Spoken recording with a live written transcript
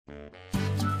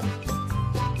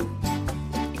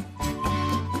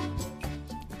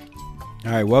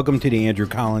All right, welcome to the Andrew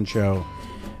Collin Show.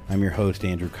 I'm your host,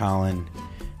 Andrew Collin.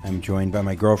 I'm joined by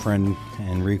my girlfriend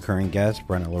and recurring guest,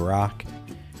 Brenna LaRock.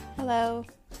 Hello.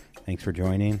 Thanks for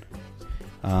joining.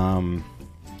 Real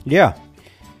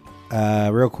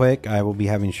quick, I will be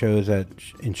having shows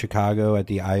in Chicago at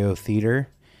the IO Theater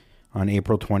on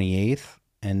April 28th,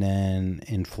 and then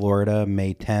in Florida,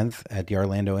 May 10th at the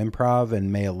Orlando Improv,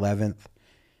 and May 11th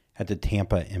at the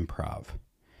Tampa Improv.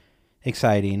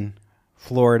 Exciting.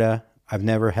 Florida. I've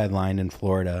never headlined in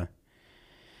Florida.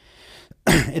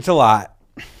 It's a lot.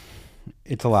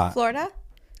 Florida?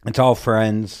 It's all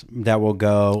friends that will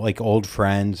go, like old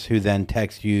friends who then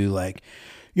text you like,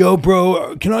 yo,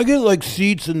 bro, can I get like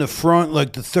seats in the front,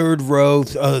 like the third row,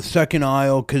 second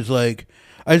aisle? Because like,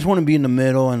 I just want to be in the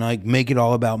middle and like make it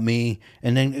all about me.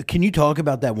 And then can you talk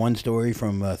about that one story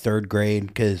from third grade?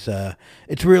 Because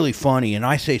it's really funny. And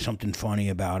I say something funny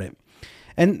about it.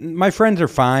 And my friends are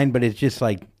fine, but it's just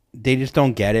like, they just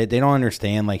don't get it. They don't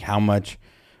understand like how much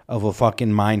of a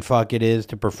fucking mind fuck it is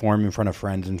to perform in front of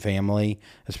friends and family,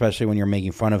 especially when you're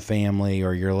making fun of family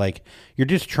or you're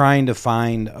just trying to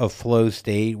find a flow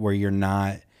state where you're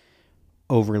not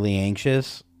overly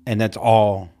anxious. And that's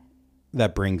all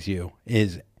that brings you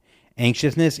is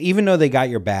anxiousness, even though they got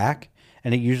your back.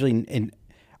 And it usually,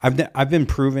 I've been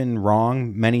proven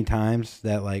wrong many times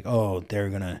that like, oh, they're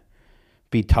going to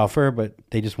be tougher, but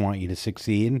they just want you to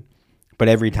succeed. But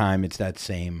every time it's that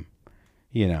same,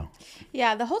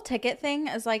 Yeah, the whole ticket thing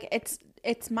is like,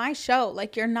 it's my show.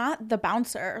 Like, you're not the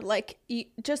bouncer. Like, you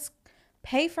just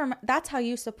pay for, that's how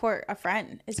you support a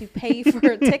friend, is you pay for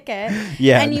a ticket.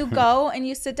 Yeah. And you go and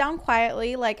you sit down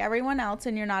quietly like everyone else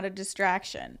and you're not a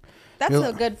distraction. That's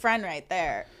a good friend right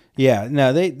there. Yeah,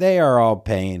 no, they are all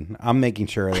paying. I'm making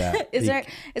sure of that. Is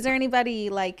there anybody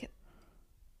like,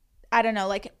 I don't know,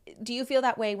 like, do you feel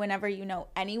that way whenever you know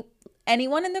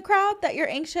anyone in the crowd that you're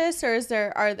anxious, or is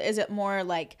it more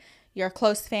like your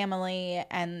close family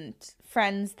and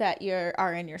friends that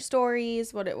are in your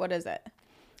stories? What is it?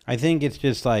 I think it's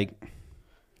just like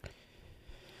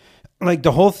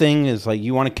the whole thing is like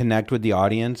you want to connect with the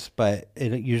audience, but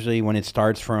usually when it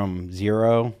starts from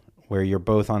zero, where you're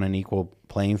both on an equal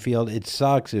playing field, it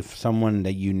sucks if someone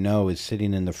that you know is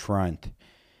sitting in the front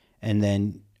and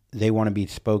then they want to be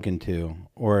spoken to,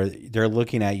 or they're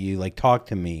looking at you like, talk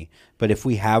to me. But if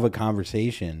we have a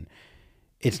conversation,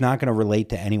 it's not going to relate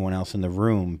to anyone else in the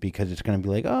room because it's going to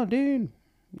be like, oh, dude,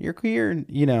 you're queer.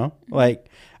 Like,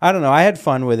 I don't know. I had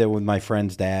fun with it when my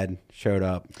friend's dad showed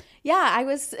up. Yeah,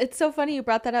 it's so funny you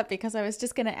brought that up because I was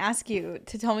just going to ask you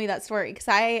to tell me that story because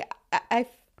I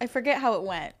forget how it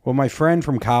went. Well, my friend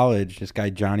from college, this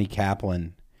guy, Johnny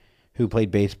Kaplan, who played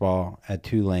baseball at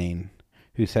Tulane,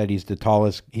 who said he's the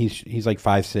tallest, he's like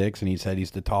 5'6", and he said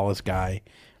he's the tallest guy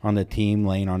on the team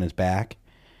laying on his back.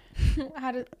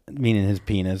 Meaning his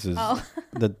penis is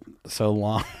so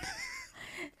long.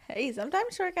 Hey,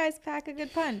 sometimes short guys pack a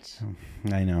good punch.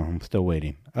 I know, I'm still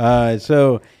waiting. And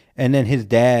then his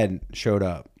dad showed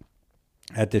up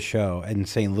at the show in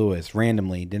St. Louis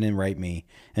randomly, didn't invite me,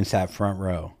 and sat front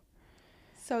row.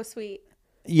 So sweet.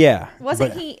 Yeah.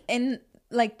 Wasn't he in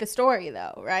like the story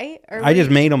though, right? Or I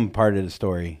just made him part of the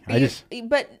story.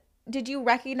 But did you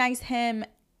recognize him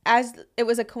as it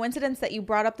was a coincidence that you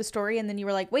brought up the story and then you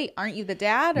were like, wait, aren't you the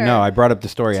dad? Or? No, I brought up the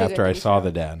story after I saw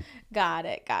the dad. Got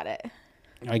it.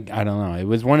 I don't know. It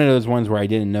was one of those ones where I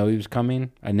didn't know he was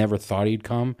coming. I never thought he'd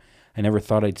come. I never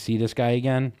thought I'd see this guy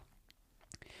again.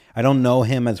 I don't know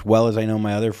him as well as I know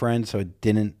my other friends, so it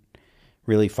didn't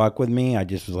really fuck with me. I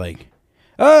just was like,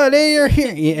 oh, there you're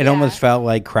here. It almost felt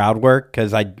like crowd work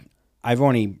because I've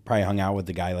only probably hung out with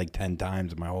the guy like 10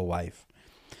 times in my whole life.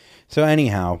 So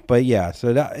anyhow, but yeah, so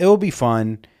it will be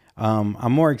fun.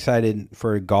 I'm more excited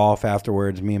for golf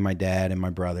afterwards. Me and my dad and my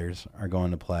brothers are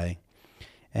going to play.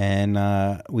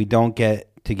 And we don't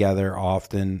get together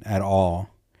often at all.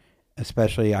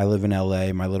 Especially I live in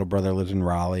LA. My little brother lives in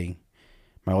Raleigh.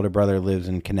 My older brother lives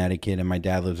in Connecticut, and my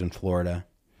dad lives in Florida.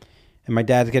 And my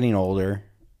dad's getting older.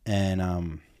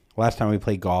 And last time we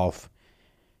played golf,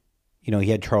 he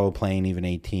had trouble playing even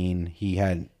 18. He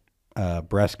had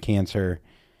breast cancer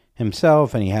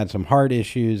himself, and he had some heart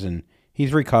issues, and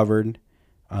he's recovered.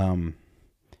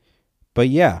 But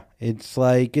yeah, it's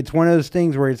one of those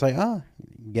things where it's like, oh,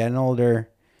 getting older,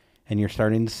 and you're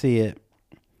starting to see it.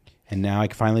 And now I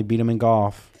can finally beat him in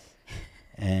golf.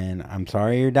 And I'm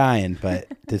sorry you're dying, but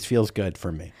this feels good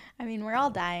for me. I mean, we're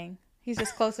all dying. He's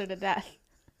just closer to death.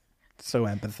 So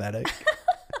empathetic.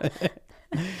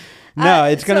 No,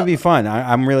 it's going to be fun.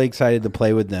 I'm really excited to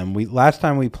play with them. Last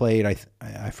time we played,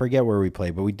 I forget where we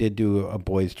played, but we did do a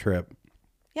boys trip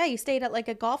Yeah, you stayed at like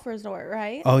a golf resort,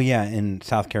 right? Oh yeah, in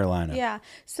South Carolina. Yeah.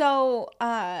 So,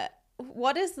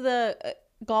 what is the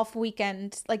golf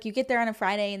weekend? Like, you get there on a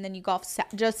Friday and then you golf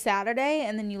just Saturday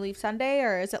and then you leave Sunday,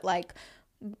 or is it like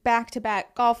back to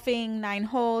back golfing, 9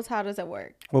 holes? How does it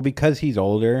work? Well, because he's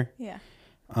older, Yeah.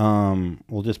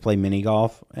 we'll just play mini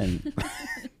golf and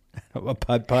a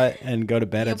putt and go to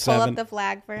bed You at pull 7. up the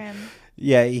flag for him.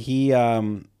 Yeah, he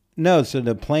no. So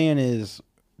the plan is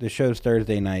the show's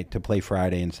Thursday night to play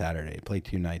Friday and Saturday, play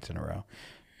 2 nights in a row.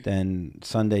 Then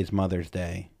Sunday's Mother's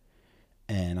Day,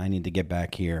 and I need to get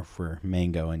back here for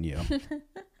Mango and you.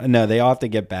 No, they all have to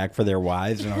get back for their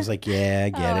wives, and I was like, yeah, I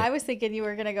get it. I was thinking you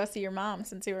were gonna go see your mom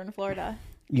since you were in Florida.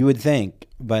 You would think,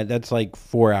 but that's like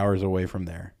 4 hours away from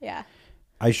there. Yeah.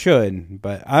 I should,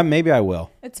 but maybe I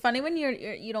will. It's funny when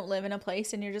you don't live in a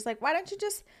place and you're just like, why don't you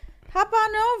just hop on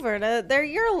over to there?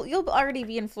 You'll already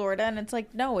be in Florida, and it's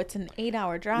like, no, it's an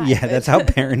 8-hour drive. Yeah, that's how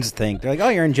parents think. They're like, oh,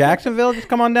 you're in Jacksonville? Just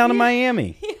come on down to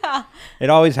Miami. Yeah. It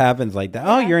always happens like that.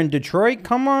 Oh, you're in Detroit?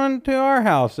 Come on to our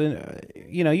house. And,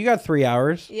 you got 3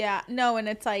 hours. Yeah. No, and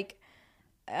it's like,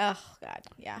 oh, God.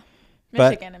 Yeah.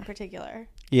 But- Michigan in particular.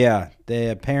 Yeah,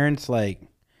 the parents,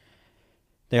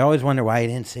 they always wonder why I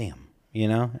didn't see him,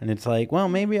 And it's like, well,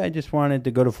 maybe I just wanted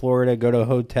to go to Florida, go to a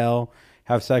hotel,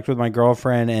 have sex with my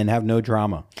girlfriend, and have no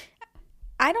drama.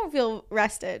 I don't feel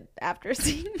rested after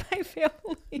seeing my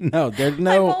family. No, there's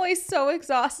no... I'm always so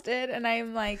exhausted, and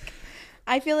I'm like,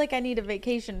 I feel like I need a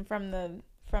vacation from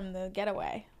the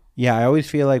getaway. Yeah, I always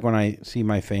feel like when I see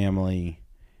my family,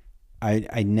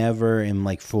 I never am,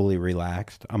 fully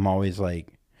relaxed. I'm always,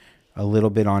 a little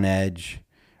bit on edge.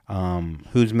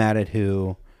 Who's mad at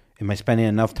who? Am I spending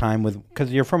enough time with...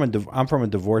 Because I'm from a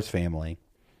divorced family.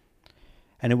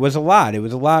 And it was a lot. It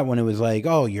was a lot when it was like,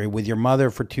 oh, you're with your mother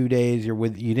for 2 days.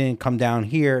 You didn't come down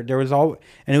here. And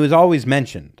it was always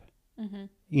mentioned.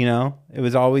 Mm-hmm. It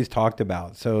was always talked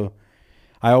about. So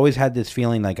I always had this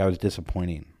feeling like I was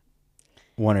disappointing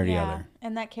one or the other.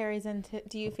 And that carries into...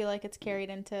 Do you feel like it's carried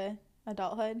into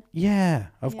adulthood? Yeah,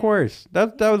 of course.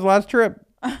 That was last trip.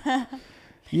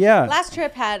 Yeah. Last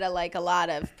trip had a lot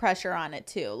of pressure on it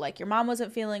too. Like, your mom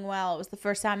wasn't feeling well. It was the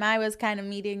first time I was kind of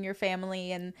meeting your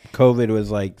family, and COVID was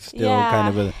still kind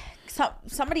of a...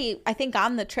 somebody I think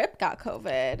on the trip got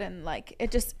COVID, and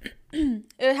it just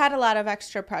it had a lot of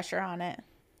extra pressure on it.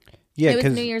 Yeah, it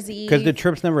was New Year's Eve. Because the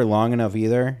trip's never long enough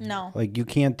either. No. You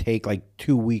can't take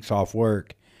 2 weeks off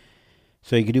work.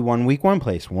 So you could do 1 week one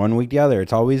place, 1 week the other.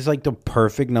 It's always the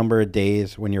perfect number of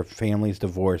days when your family's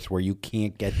divorced where you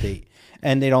can't get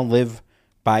and they don't live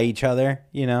by each other,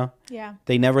 Yeah.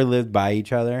 They never lived by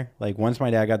each other. Once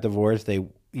my dad got divorced,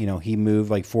 he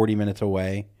moved 40 minutes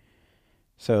away.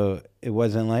 So it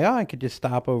wasn't oh, I could just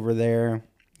stop over there.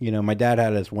 My dad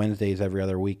had us Wednesdays every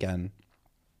other weekend.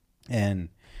 And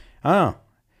I don't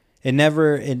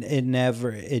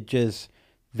know. It just,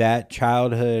 that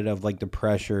childhood of the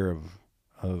pressure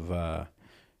of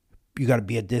you got to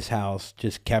be at this house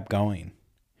just kept going.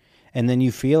 And then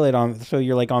you feel it so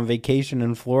you're on vacation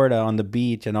in Florida on the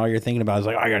beach, and all you're thinking about is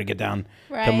oh, I got to get down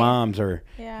to mom's, or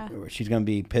she's going to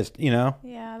be pissed, Yeah,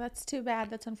 that's too bad.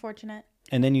 That's unfortunate.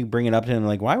 And then you bring it up to him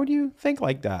why would you think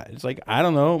like that? It's I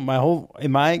don't know.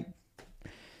 Am I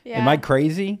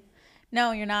crazy?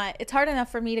 No, you're not. It's hard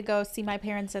enough for me to go see my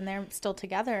parents and they're still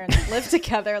together and live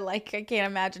together. I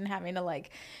can't imagine having to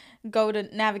go to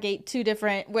navigate 2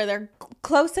 different, where they're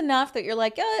close enough that you're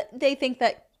they think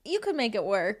that you could make it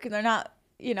work. They're not,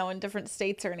 in different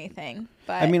states or anything.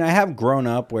 But I have grown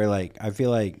up where I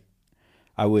feel I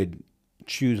would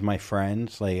choose my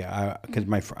friends, because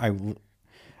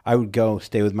I would go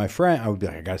stay with my friend. I would be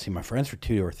I got to see my friends for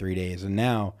 2 or 3 days, and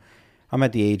now I'm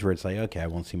at the age where it's okay, I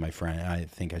won't see my friend. I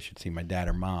think I should see my dad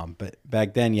or mom. But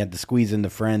back then, you had to squeeze in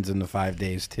the friends in the 5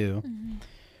 days too. Mm-hmm.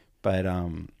 But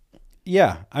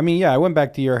yeah, I went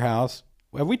back to your house.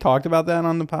 Have we talked about that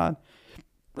on the pod?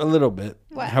 A little bit.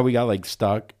 What? How we got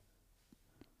stuck.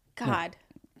 God,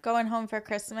 going home for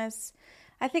Christmas.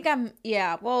 I think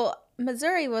well,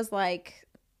 Missouri was when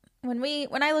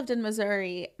I lived in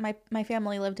Missouri, my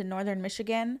family lived in northern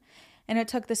Michigan, and it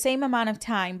took the same amount of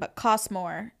time but cost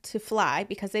more to fly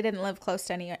because they didn't live close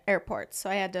to any airports. So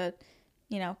I had to,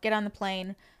 get on the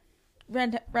plane,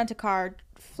 rent a car,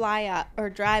 fly up or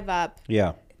drive up.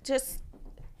 Yeah. So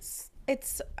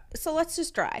let's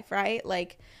just drive, right?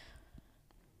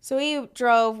 So we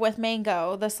drove with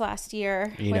Mango this last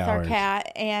year our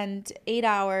cat, and 8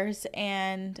 hours,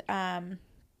 and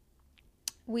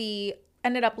we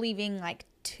ended up leaving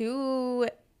 2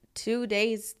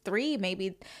 days,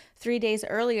 maybe 3 days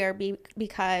earlier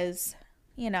because,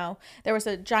 there was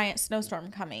a giant snowstorm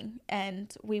coming,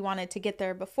 and we wanted to get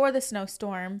there before the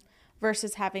snowstorm,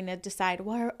 versus having to decide,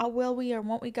 well, will we or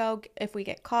won't we go if we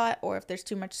get caught, or if there's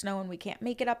too much snow and we can't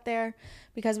make it up there,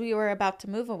 because we were about to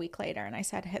move a week later. And I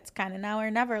said, it's kind of now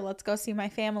or never. Let's go see my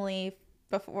family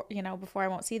before I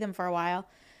won't see them for a while.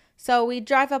 So we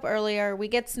drive up earlier. We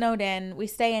get snowed in. We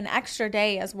stay an extra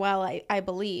day as well, I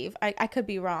believe. I could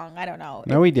be wrong. I don't know.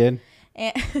 No, we did.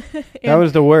 And, that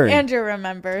was the word. Andrew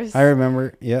remembers. I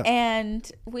remember. Yeah. And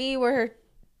we were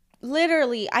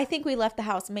literally, I think we left the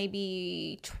house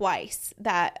maybe twice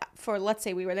let's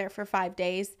say we were there for 5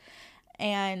 days.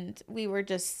 And we were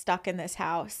just stuck in this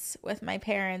house with my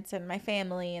parents and my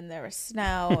family, and there was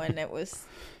snow, and it was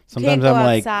sometimes can't go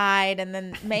I'm outside. And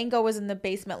then Mango was in the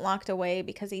basement locked away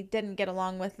because he didn't get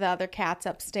along with the other cats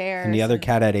upstairs. And the other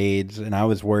cat had AIDS, and I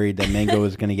was worried that Mango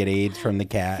was going to get AIDS from the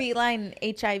cat. Feline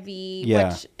HIV,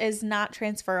 which is not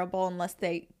transferable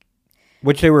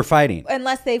which they were fighting.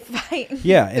 Unless they fight.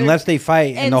 Yeah, unless they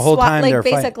fight, and the whole time they're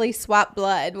basically swap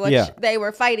blood, which they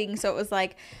were fighting. So it was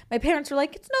like, my parents were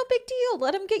like, it's no big deal.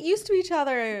 Let them get used to each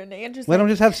other. And Andrew's let them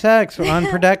just have sex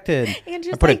unprotected.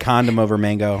 I put a condom over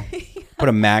Mango. Put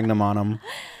a Magnum on him.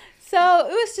 So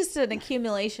it was just an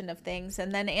accumulation of things.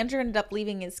 And then Andrew ended up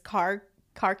leaving his car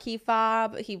key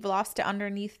fob. He lost it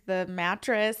underneath the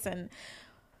mattress. And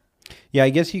yeah, I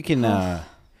guess you can...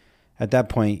 at that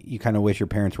point, you kind of wish your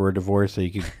parents were divorced so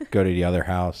you could go to the other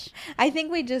house. I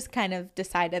think we just kind of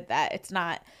decided that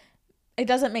it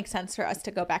doesn't make sense for us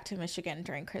to go back to Michigan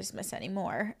during Christmas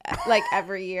anymore, like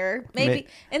every year. Maybe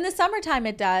in the summertime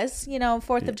it does,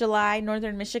 4th of July,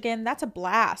 northern Michigan, that's a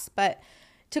blast. But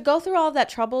to go through all that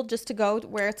trouble just to go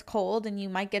where it's cold and you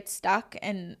might get stuck,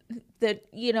 and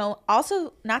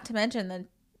also not to mention the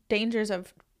dangers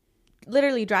of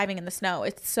literally driving in the snow.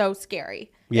 It's so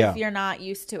scary if you're not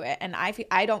used to it. And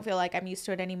I don't feel like I'm used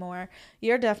to it anymore.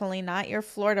 You're definitely not. You're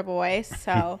Florida boy.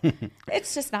 So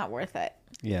it's just not worth it.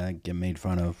 Yeah, I get made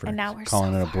fun of for and now we're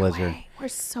calling it a blizzard. Away. We're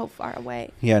so far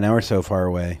away. Yeah, now we're so far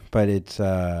away. But it's,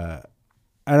 I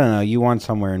don't know. You want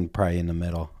somewhere probably in the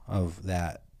middle of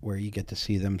that where you get to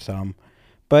see them some.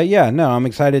 But yeah, no, I'm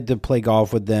excited to play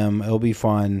golf with them. It'll be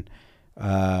fun.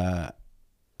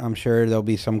 I'm sure there'll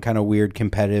be some kind of weird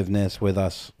competitiveness with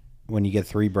us when you get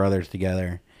 3 brothers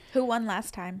together. Who won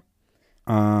last time?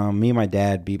 Me and my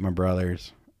dad beat my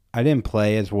brothers. I didn't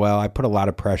play as well. I put a lot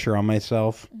of pressure on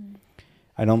myself.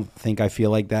 I don't think I feel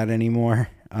like that anymore.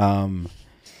 Guess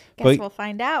we'll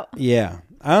find out. Yeah.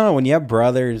 I don't know. When you have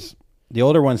brothers, the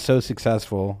older one's so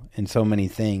successful in so many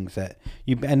things that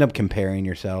you end up comparing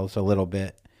yourselves a little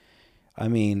bit. I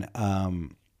mean,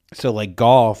 so like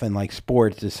golf and like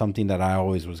sports is something that I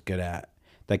always was good at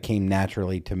that came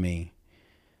naturally to me.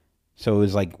 So it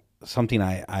was like something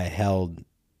I held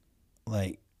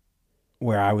like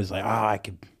where I was like,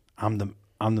 I'm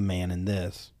the man in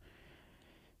this.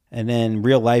 And then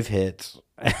real life hits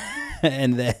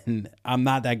and then I'm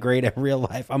not that great at real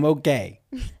life. I'm okay.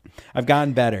 I've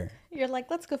gotten better. You're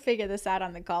like, let's go figure this out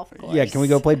on the golf course. Yeah, can we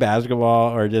go play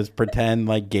basketball or just pretend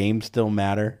like games still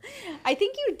matter? I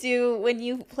think you do when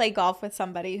you play golf with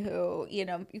somebody who,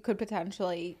 you could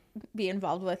potentially be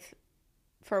involved with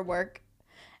for work.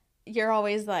 You're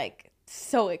always like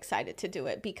so excited to do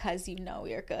it because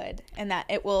you're good and that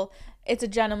it's a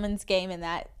gentleman's game and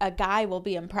that a guy will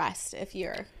be impressed if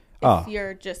you're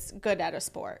just good at a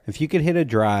sport. If you could hit a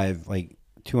drive like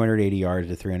 280 yards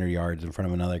to 300 yards in front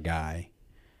of another guy,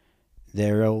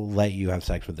 they'll let you have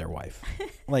sex with their wife.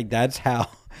 Like that's how.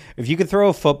 If you could throw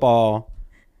a football,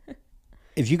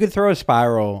 if you could throw a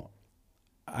spiral,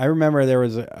 I remember there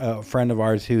was a friend of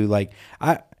ours who he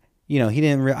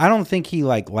didn't. I don't think he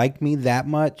liked me that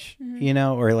much,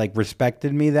 or like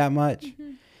respected me that much.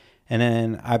 Mm-hmm. And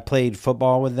then I played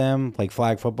football with them, like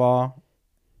flag football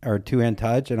or 2-hand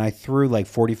touch, and I threw like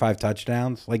 45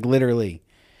 touchdowns, like literally.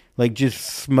 Like, just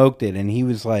smoked it. And he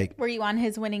was like... Were you on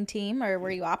his winning team or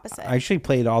were you opposite? I actually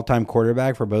played all-time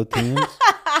quarterback for both teams.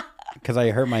 Because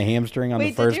I hurt my hamstring on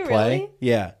the first play. Really?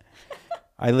 Yeah.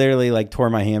 I literally, tore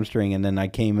my hamstring. And then I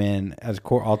came in as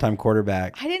all-time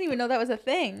quarterback. I didn't even know that was a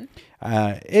thing.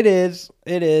 It is.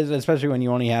 It is. Especially when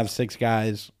you only have 6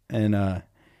 guys. And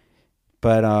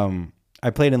But I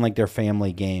played in, their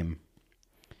family game.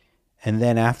 And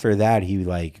then after that, he, was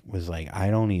like,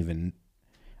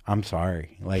 I'm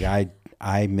sorry.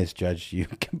 I misjudged you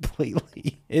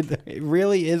completely. It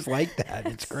really is like that.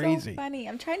 It's crazy. So funny.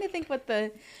 I'm trying to think what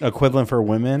the equivalent for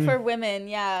women. For women,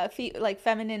 yeah,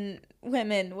 feminine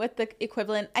women. What the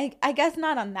equivalent? I guess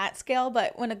not on that scale,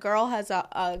 but when a girl has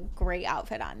a great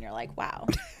outfit on, you're like, wow,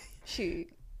 she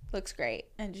looks great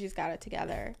and she's got it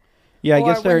together. Yeah, I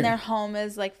or guess when their home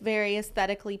is very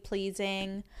aesthetically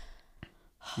pleasing.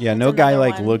 Yeah, no guy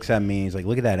looks at me. He's like,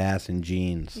 look at that ass in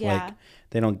jeans. Yeah.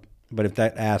 They don't. But if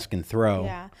that ask and throw.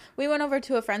 Yeah. We went over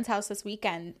to a friend's house this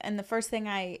weekend, and the first thing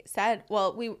I said, it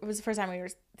was the first time we were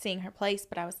seeing her place,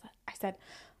 but I said,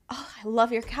 "Oh, I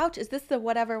love your couch. Is this the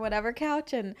whatever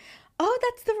couch?" And, "Oh,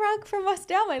 that's the rug from West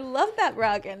Elm. I love that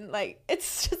rug." And like,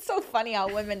 it's just so funny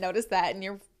how women notice that, and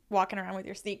you're walking around with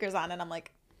your sneakers on, and I'm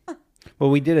like, Well,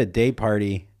 we did a day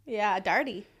party. yeah,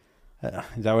 darty.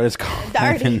 Is that what it's called? Darty.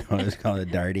 I didn't know it's called a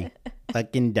darty.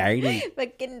 Fucking darty.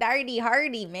 Fucking darty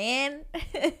hardy, man.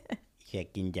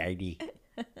 Fucking darty.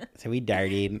 So we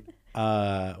dartied.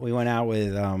 We went out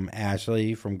with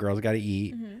Ashley from Girls Gotta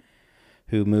Eat,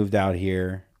 who moved out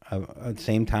here at the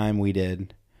same time we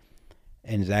did,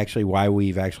 and is actually why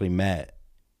we've actually met,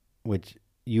 which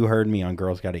you heard me on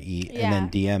Girls Gotta Eat, and then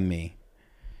DM me.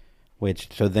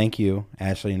 So thank you,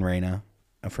 Ashley and Raina,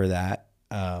 for that.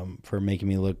 For making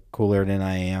me look cooler than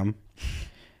I am.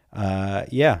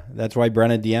 That's why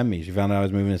Brenna DM'd me. She found out I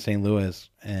was moving to St. Louis,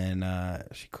 and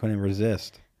she couldn't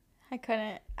resist. I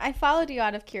couldn't. I followed you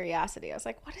out of curiosity. I was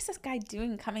like, what is this guy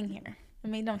doing coming here? It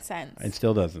made no sense. It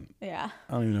still doesn't. Yeah.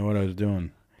 I don't even know what I was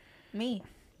doing. Me.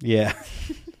 Yeah.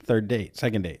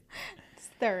 Second date. It's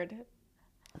third.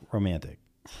 Romantic.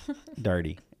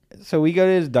 Darty. So we go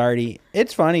to this darty.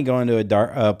 It's funny going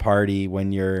to a party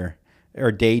when you're...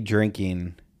 or day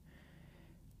drinking.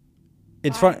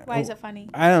 It's fun. Why is it funny?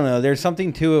 I don't know. There's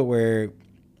something to it where,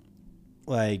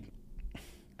 like,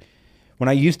 when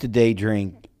I used to day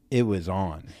drink, it was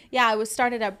on. Yeah, it was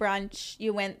started at brunch.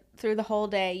 You went through the whole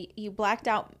day. You blacked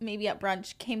out maybe at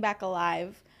brunch, came back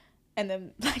alive, and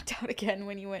then blacked out again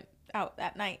when you went out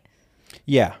that night.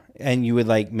 Yeah, and you would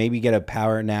like maybe get a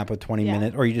power nap of 20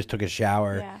 minutes, or you just took a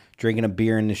shower, drinking a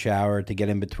beer in the shower to get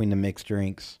in between the mixed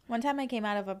drinks. One time I came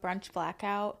out of a brunch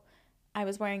blackout. I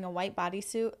was wearing a white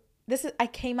bodysuit. I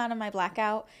came out of my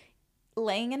blackout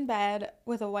laying in bed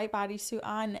with a white bodysuit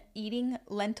on, eating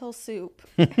lentil soup.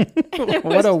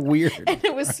 What a weird. And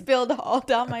it was spilled all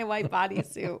down my white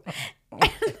bodysuit.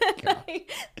 That's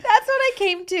what I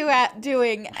came to at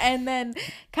doing, and then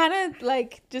kind of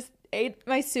like just ate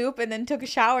my soup and then took a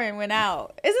shower and went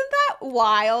out. Isn't that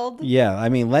wild? Yeah, I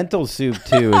mean, lentil soup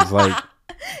too is like,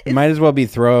 it might as well be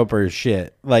throw up or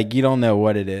shit. Like, you don't know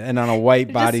what it is. And on a white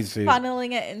bodysuit.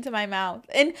 Funneling it into my mouth.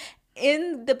 And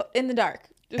in the dark.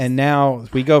 And now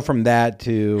we go from that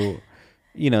to,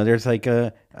 there's like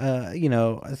a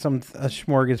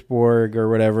smorgasbord or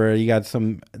whatever. You got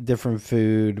some different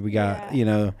food. We got,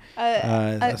 some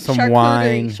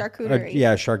wine.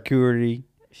 Charcuterie.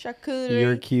 Charcuterie.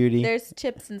 You're a cutie. There's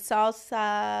chips and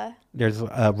salsa. There's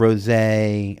a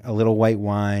rosé, a little white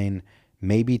wine,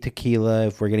 maybe tequila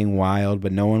if we're getting wild,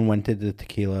 but no one went to the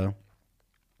tequila.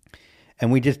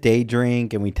 And we just day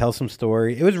drink and we tell some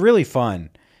story. It was really fun.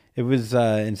 It was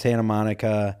in Santa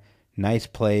Monica, nice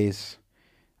place.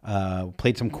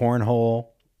 Played some cornhole.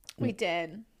 We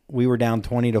did. We were down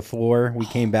 20-4. We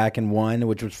came back and won,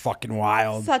 which was fucking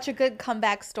wild. Such a good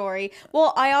comeback story.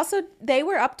 Well, they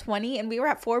were up 20 and we were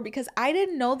at 4 because I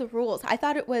didn't know the rules. I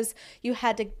thought it was you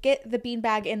had to get the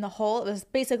beanbag in the hole. It was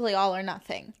basically all or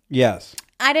nothing. Yes.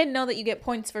 I didn't know that you get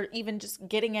points for even just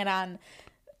getting it on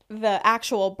the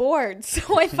actual board.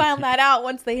 So I found that out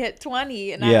once they hit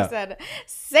 20 and I said,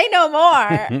 say no more.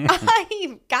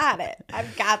 I've got it.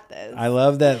 I've got this. I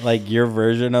love that, like, your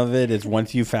version of it is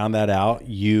once you found that out,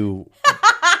 you...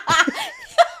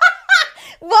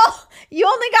 Well, you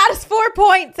only got us 4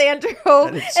 points, Andrew,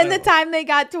 in the time they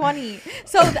got 20.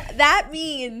 So that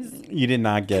means... You did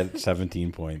not get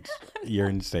 17 points. You're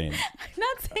insane. I'm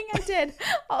not saying I did.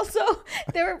 Also,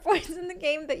 there were points in the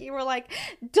game that you were like,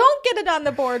 don't get it on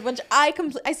the board, which I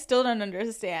still don't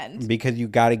understand. Because you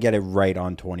got to get it right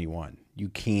on 21. You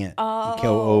can't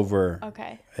go over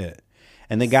it.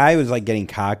 And the guy was like getting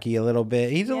cocky a little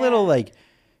bit. He's a little like,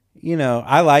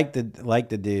 I like the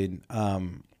dude.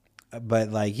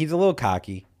 But like, he's a little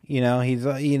cocky, he's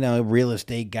a real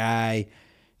estate guy.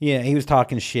 Yeah. He was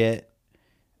talking shit.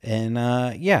 And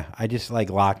I just like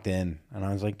locked in and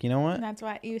I was like, you know what? And that's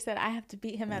why you said I have to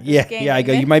beat him at this game. Yeah. I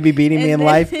go, you might be beating me in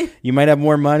life. You might have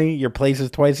more money. Your place is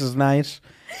twice as nice,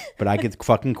 but I get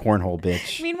fucking cornhole,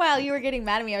 bitch. Meanwhile, you were getting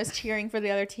mad at me. I was cheering for the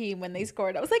other team when they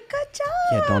scored. I was like, good job.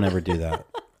 Yeah. Don't ever do that.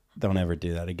 Don't ever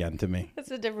do that again to me. That's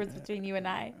the difference between you and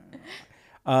I.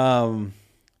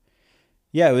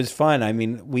 Yeah, it was fun. I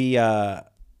mean, we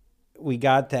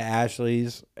got to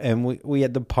Ashley's and we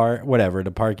had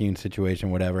the parking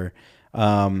situation, whatever.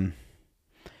 I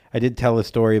did tell a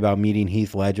story about meeting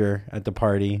Heath Ledger at the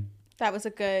party. That was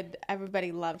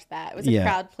everybody loved that. It was a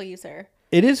crowd pleaser.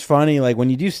 It is funny, like when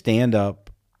you do stand up,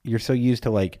 you're so used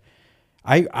to like,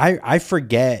 I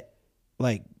forget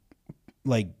like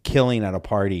killing at a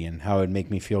party and how it would make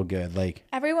me feel good. Like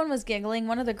everyone was giggling.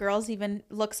 One of the girls even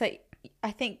looks at, I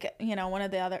think,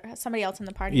 somebody else in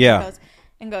the party. Yeah.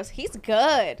 And goes, he's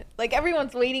good. Like,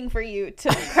 everyone's waiting for you to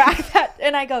crack that.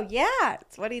 And I go, yeah,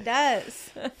 it's what he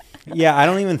does. Yeah, I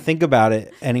don't even think about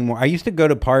it anymore. I used to go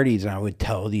to parties and I would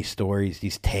tell these stories,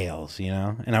 these tales,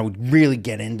 and I would really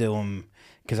get into them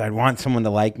because I'd want someone to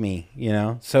like me,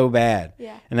 so bad.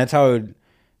 Yeah. And that's how I would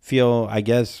feel, I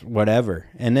guess, whatever.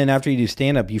 And then after you do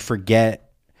stand-up, you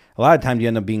forget. A lot of times you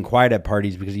end up being quiet at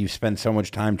parties because you spend so much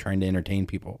time trying to entertain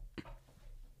people.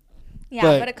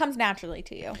 Yeah, but it comes naturally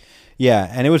to you. Yeah,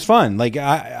 and it was fun. Like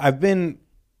I haven't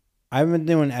been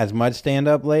doing as much stand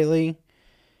up lately,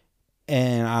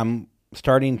 and I'm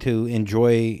starting to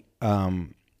enjoy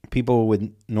people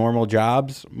with normal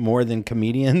jobs more than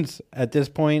comedians at this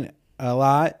point a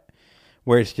lot,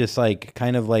 where it's just like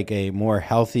kind of like a more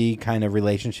healthy kind of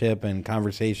relationship and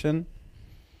conversation.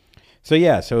 So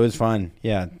it was fun.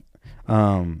 Yeah.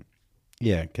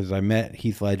 Because I met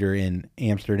Heath Ledger in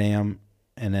Amsterdam.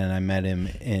 And then I met him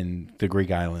in the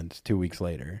Greek islands 2 weeks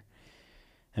later.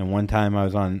 And one time I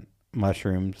was on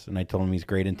mushrooms, and I told him he's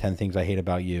great in 10 Things I Hate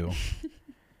About You.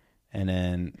 And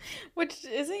then... Which,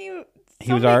 isn't you...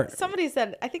 Somebody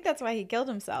said, I think that's why he killed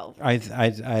himself. I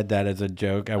had that as a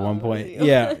joke at one point.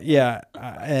 Yeah.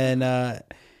 And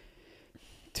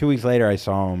 2 weeks later, I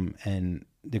saw him in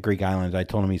the Greek islands. I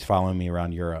told him he's following me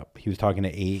around Europe. He was talking to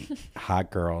 8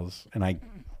 hot girls, and I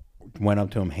went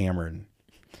up to him hammered.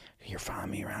 You're following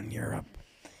me around Europe.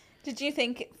 Did you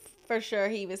think for sure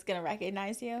he was going to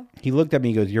recognize you? He looked at me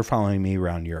and goes, you're following me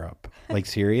around Europe. Like,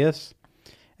 serious?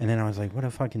 And then I was like, what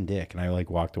a fucking dick. And I,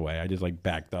 walked away. I just,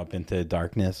 backed up into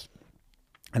darkness.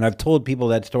 And I've told people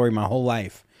that story my whole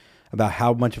life about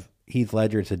how much of Heath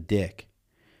Ledger is a dick.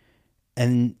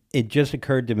 And it just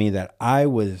occurred to me that I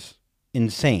was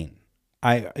insane.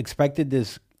 I expected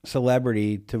this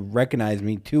celebrity to recognize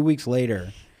me 2 weeks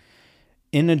later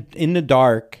in the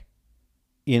dark,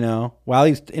 while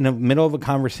he's in the middle of a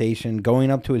conversation,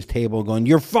 going up to his table, going,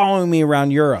 you're following me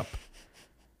around Europe.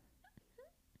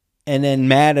 And then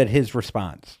mad at his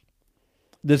response.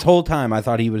 This whole time, I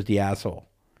thought he was the asshole.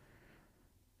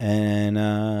 And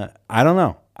I don't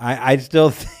know. I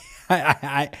still,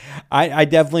 I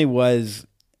definitely was,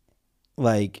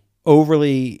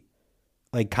 overly,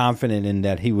 confident in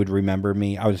that he would remember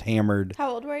me. I was hammered.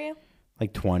 How old were you?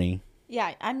 20.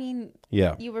 Yeah, I mean,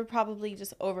 yeah, you were probably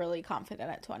just overly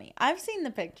confident at 20. I've seen the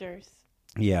pictures.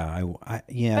 Yeah, But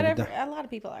a lot of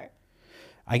people are.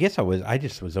 I guess I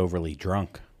just was overly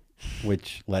drunk,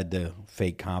 which led to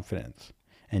fake confidence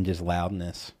and just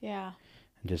loudness. Yeah.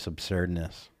 And just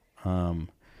absurdness.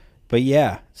 But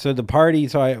yeah, so the party,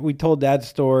 we told that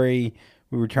story.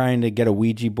 We were trying to get a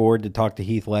Ouija board to talk to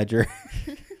Heath Ledger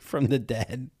from the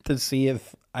dead to see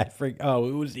if it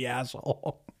was the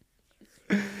asshole.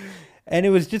 And it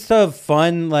was just a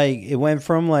fun, it went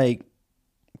from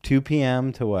 2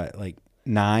 p.m. to what,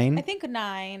 9? I think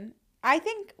 9.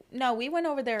 No, we went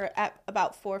over there at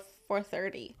about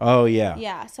 4:30. Oh, yeah.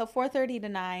 Yeah, so 4:30 to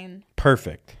 9.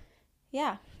 Perfect.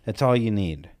 Yeah. That's all you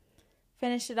need.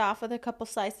 Finished it off with a couple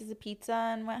slices of pizza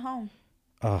and went home.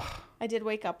 Ugh. I did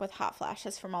wake up with hot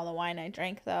flashes from all the wine I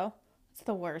drank, though. It's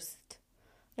the worst.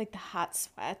 The hot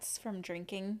sweats from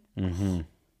drinking. Mm-hmm.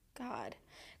 God.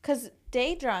 Because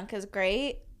day drunk is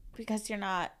great because you're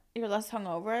less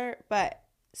hungover, but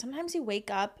sometimes you wake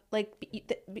up,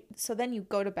 so then you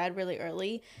go to bed really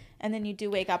early, and then you do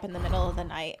wake up in the middle of the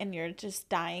night, and you're just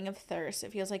dying of thirst.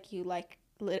 It feels like you,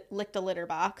 licked a litter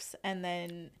box, and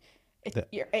then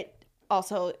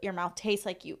your mouth tastes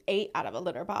like you ate out of a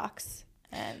litter box.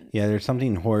 And yeah, there's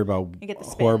something horrible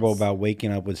about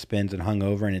waking up with spins and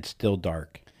hungover, and it's still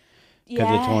dark.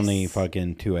 Because it's only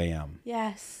fucking 2 a.m.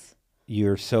 Yes.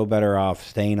 You're so better off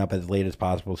staying up as late as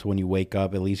possible, so when you wake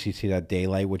up, at least you see that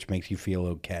daylight, which makes you feel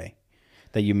okay,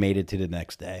 that you made it to the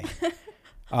next day.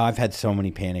 I've had so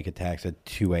many panic attacks at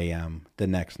 2 a.m. the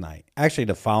next night. Actually,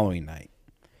 the following night.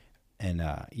 And,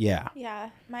 yeah. Yeah.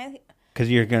 Because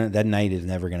that night is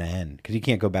never going to end, because you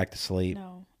can't go back to sleep.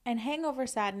 No. And hangover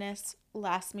sadness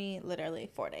lasts me literally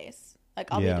 4 days.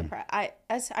 I'll be depressed.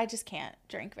 I just can't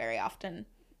drink very often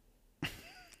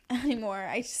anymore.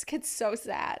 I just get so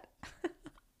sad.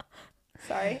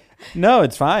 Sorry. No,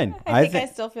 it's fine. I think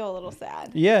I still feel a little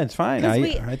sad. Yeah, it's fine.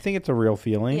 I think it's a real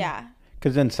feeling. Yeah.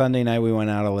 Because then Sunday night we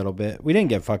went out a little bit. We didn't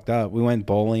get fucked up. We went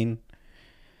bowling.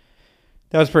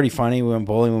 That was pretty funny. We went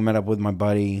bowling. We met up with my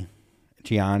buddy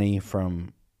Gianni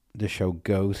from the show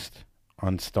Ghost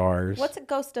on Stars. What's a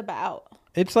Ghost about?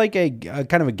 It's like a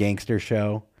kind of a gangster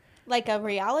show. Like a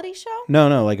reality show?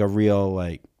 No, like a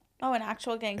real Oh, an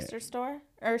actual gangster store?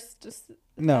 Or just...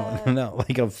 No,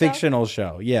 like a fictional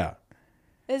show. Yeah.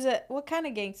 Is it what kind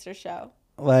of gangster show?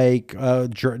 Like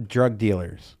drug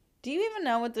dealers. Do you even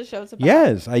know what the show's about?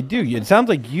 Yes, I do. It sounds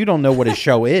like you don't know what a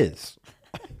show is.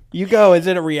 You go, is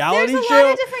it a reality There's a show?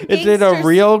 lot of different Is it a gangsters.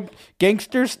 real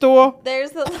gangster store?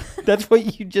 There's a That's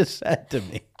what you just said to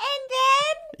me. and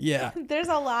then Yeah. there's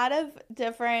a lot of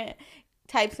different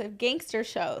types of gangster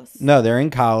shows. No, they're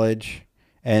in college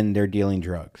and they're dealing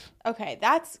drugs. Okay,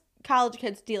 that's college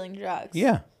kids dealing drugs.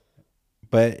 Yeah.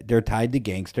 But they're tied to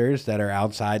gangsters that are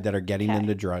outside that are getting Okay. them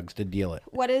the drugs to deal it.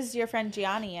 What is your friend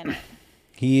Gianni in it?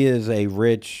 He is a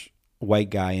rich white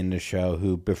guy in the show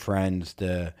who befriends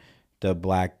the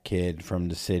black kid from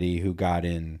the city who got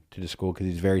into the school because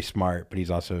he's very smart, but he's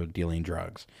also dealing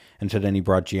drugs. And so then he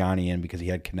brought Gianni in because he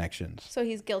had connections. So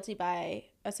he's guilty by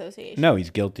association. No, he's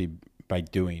guilty by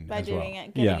doing By as doing well.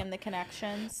 it, giving him the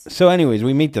connections. So anyways,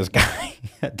 we meet this guy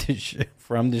at the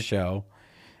from the show.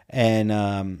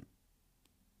 And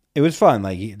it was fun.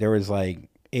 Like there was like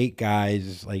 8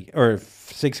 guys, or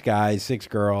 6 guys, 6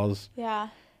 girls. Yeah.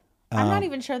 I'm not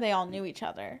even sure they all knew each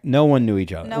other. No one knew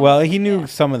each other. No well, one- he knew yeah.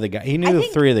 some of the guys. He knew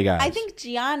 3 of the guys. I think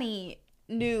Gianni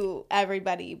knew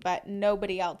everybody, but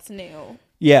nobody else knew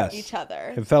yes. each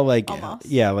other. It felt like, Almost.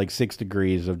 like 6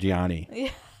 degrees of Gianni.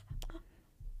 Yeah.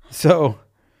 So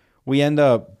we end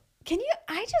up.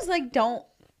 I just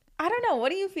I don't know. What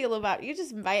do you feel about it? You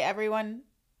just invite everyone.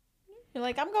 You're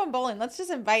like, I'm going bowling. Let's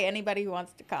just invite anybody who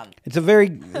wants to come. It's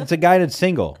a guy that's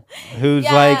single who's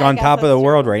Yeah, like I on guess top of that's the true.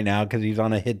 world right now because he's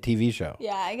on a hit TV show.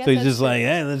 Yeah, I guess So he's that's just true. like,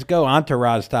 hey, let's go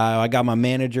Entourage style. I got my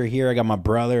manager here. I got my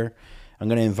brother. I'm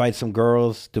going to invite some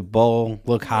girls to bowl,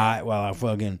 look hot while I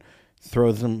fucking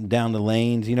throw them down the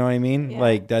lanes. You know what I mean? Yeah.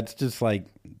 Like, that's just like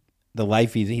the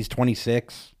life he's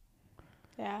 26.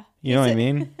 Yeah. You know what I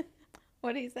mean?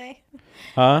 What did he say?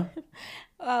 Huh?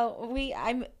 Well,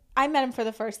 I met him for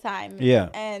the first time. Yeah.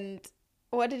 And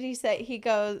what did he say?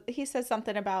 He says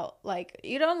something about like,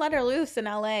 you don't let her loose in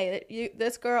LA.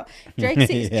 This girl, Drake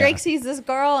sees this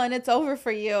girl and it's over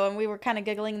for you. And we were kind of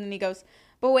giggling. And then he goes,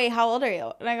 but wait, how old are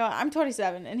you? And I go, I'm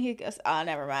 27. And he goes, oh,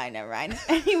 never mind.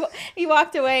 And he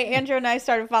walked away. Andrew and I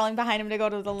started following behind him to go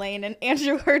to the lane. And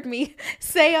Andrew heard me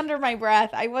say under my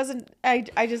breath, I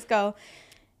just go,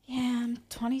 yeah, I'm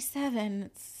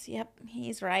 27. Yep,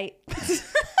 he's right.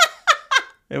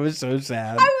 It was so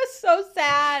sad. I was so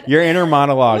sad. Your inner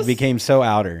monologue became so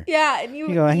outer. Yeah, and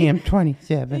you go, I am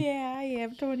 27. Yeah, I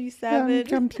am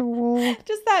 27. I'm too old.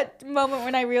 Just that moment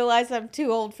when I realized I'm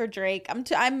too old for Drake.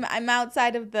 I'm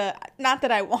outside of the, not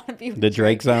that I want to be with The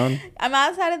Drake zone? I'm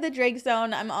outside of the Drake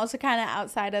zone. I'm also kind of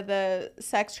outside of the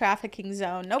sex trafficking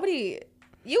zone.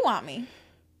 You want me.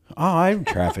 Oh, I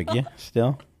traffic you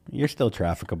still. You're still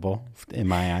trafficable in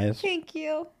my eyes. Thank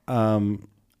you.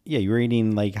 Yeah, you were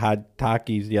eating like hot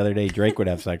Takis the other day. Drake would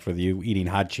have sex with you, eating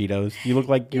hot Cheetos. You look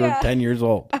like you were 10 years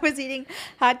old. I was eating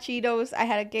hot Cheetos. I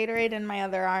had a Gatorade in my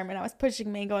other arm, and I was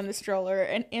pushing Mango in the stroller.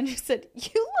 And Andrew said, "You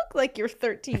look like you're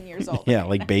 13 years old." Yeah,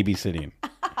 like babysitting.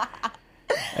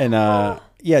 And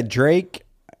yeah, Drake.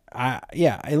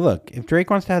 Look, if Drake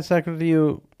wants to have sex with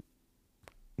you,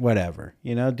 whatever,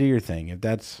 do your thing. If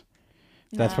that's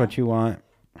what you want.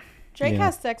 Drake Yeah.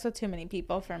 has sex with too many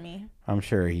people for me. I'm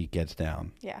sure he gets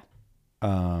down. Yeah.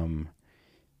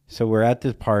 So we're at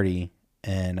this party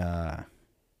and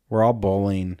we're all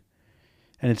bowling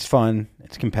and it's fun.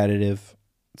 It's competitive.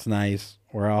 It's nice.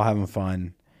 We're all having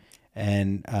fun.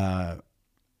 And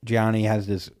Gianni has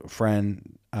this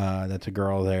friend that's a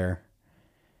girl there.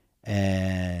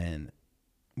 And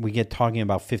we get talking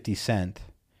about 50 Cent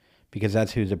because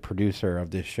that's who the producer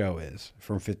of this show is,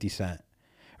 from 50 Cent.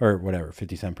 Or whatever,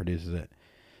 50 Cent produces it.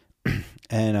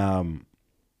 And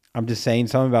I'm just saying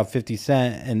something about 50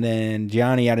 Cent, and then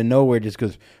Gianni out of nowhere just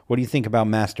goes, what do you think about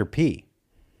Master P?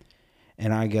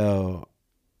 And I go,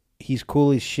 he's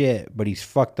cool as shit, but he's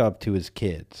fucked up to his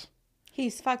kids.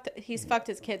 He's fucked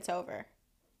his kids over.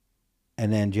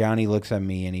 And then Gianni looks at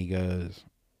me and he goes,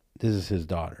 this is his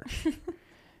daughter.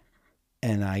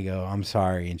 And I go, I'm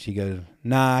sorry. And she goes,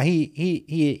 nah,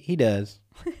 he does.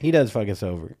 He does fuck us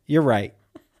over. You're right.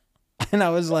 And I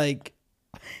was like,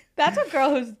 that's a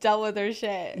girl who's dealt with her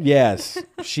shit. yes,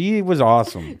 she was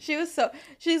awesome. She's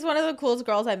one of the coolest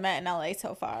girls I've met in LA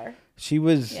so far. She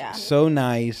was so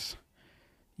nice.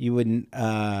 You wouldn't,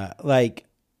 like,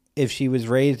 if she was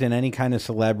raised in any kind of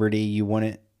celebrity, you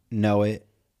wouldn't know it.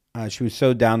 She was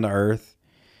so down to earth.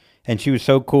 And she was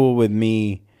so cool with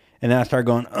me. And then I started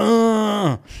going,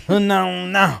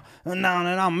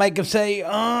 no, make him say,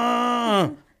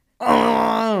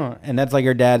 and that's like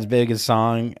her dad's biggest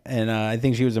song. And I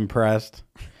think she was impressed.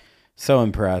 So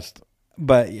impressed.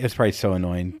 But it's probably so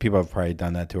annoying. People have probably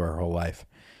done that to her whole life.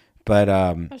 But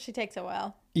Oh, she takes it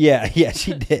well. yeah,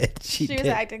 she did. She was did.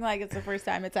 acting like it's the first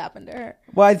time it's happened to her.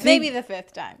 Well, I think Maybe the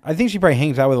fifth time. I think she probably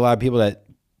hangs out with a lot of people that,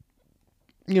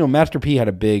 Master P had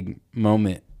a big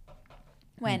moment.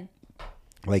 When?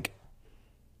 Like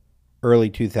early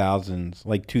 2000s,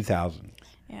 like 2000.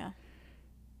 Yeah.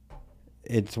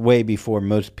 It's way before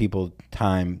most people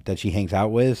time that she hangs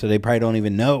out with, so they probably don't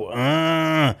even know.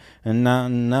 That's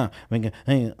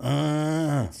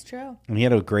true. And he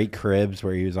had a great cribs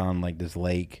where he was on like this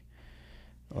lake,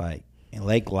 like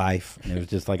lake life, and it was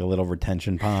just like a little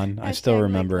retention pond. I still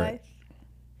remember it.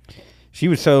 She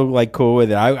was so like cool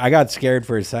with it. I got scared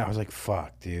for a second. I was like,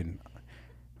 "Fuck, dude,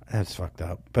 that's fucked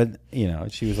up." But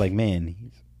she was like,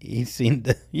 "Man, he's seen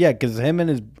the because him and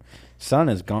his son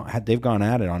has gone. They've gone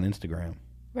at it on Instagram."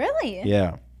 Really?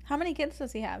 Yeah. How many kids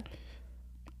does he have?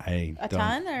 A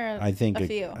ton or I think a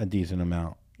few? A decent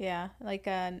amount. Yeah, like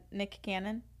Nick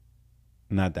Cannon.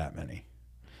 Not that many.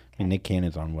 I mean, Nick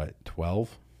Cannon's on what,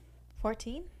 12?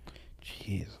 14?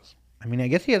 Jesus. I mean, I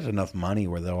guess he has enough money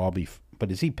where they'll all be.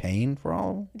 But is he paying for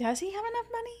all of them? Does he have enough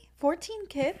money? 14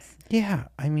 kids? Yeah.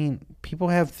 I mean, people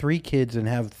have 3 kids and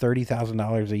have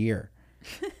 $30,000 a year.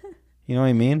 You know what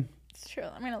I mean? It's true.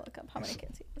 I'm going to look up how many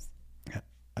kids he has.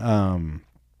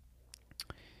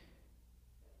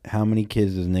 How many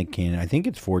kids does Nick Cannon? I think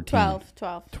it's 14.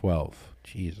 12.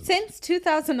 Jesus. Since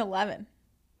 2011.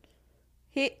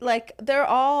 He's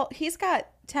got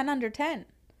 10 under 10.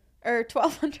 Or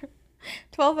 12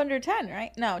 under 10,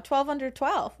 right? No, 12 under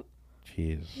 12.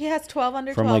 Jeez. He has 12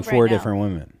 under 12 from like 4 different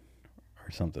women or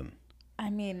something.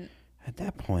 I mean, at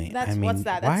that point, what's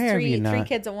that? That's three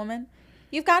kids a woman.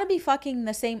 You've got to be fucking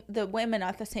the women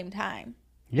at the same time.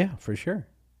 Yeah, for sure.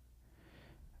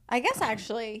 I guess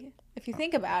actually, if you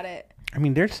think about it. I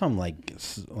mean, there's some like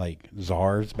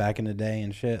czars back in the day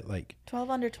and shit. Like 12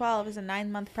 under 12 is a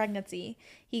 9-month pregnancy.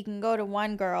 He can go to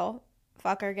one girl,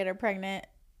 fuck her, get her pregnant,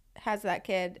 has that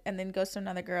kid, and then goes to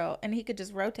another girl, and he could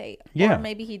just rotate. Yeah. Or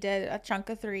maybe he did a chunk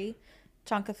of 3,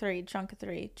 chunk of 3, chunk of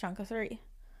 3, chunk of 3.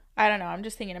 I don't know. I'm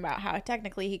just thinking about how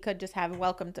technically he could just have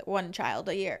welcomed one child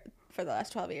a year for the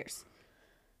last 12 years.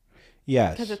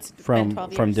 Yes, because it's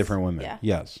from different women. Yeah.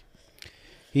 Yes,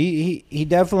 he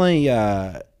definitely.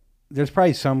 There's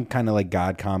probably some kind of like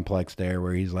God complex there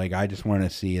where he's like, I just want to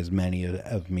see as many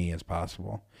of me as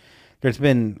possible. There's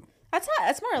been.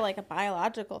 That's more like a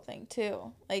biological thing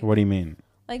too. Like, what do you mean?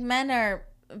 Like men are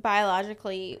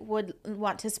biologically would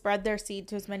want to spread their seed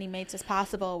to as many mates as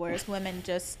possible, whereas women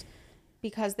just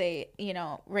because they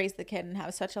raise the kid and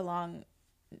have such a long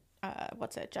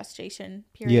gestation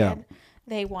period. Yeah.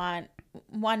 They want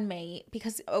one mate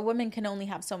because a woman can only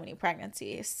have so many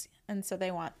pregnancies, and so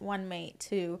they want one mate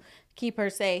to keep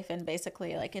her safe and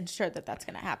basically like ensure that that's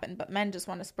going to happen. But men just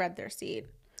want to spread their seed.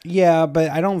 Yeah, but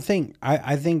I don't think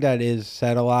I think that is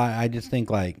said a lot. I just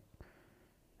think like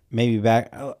maybe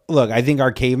back. Look, I think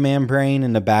our caveman brain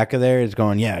in the back of there is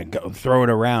going, yeah, go throw it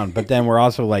around. But then we're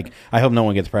also like, I hope no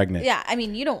one gets pregnant. Yeah, I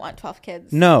mean, you don't want 12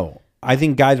 kids. No. I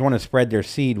think guys want to spread their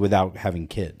seed without having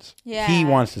kids. Yeah. He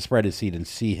wants to spread his seed and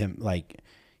see him like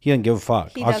he doesn't give a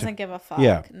fuck. He doesn't give a fuck.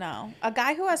 Yeah. No. A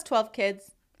guy who has 12 kids,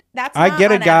 that's not I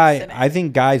get a guy. Accident. I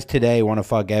think guys today want to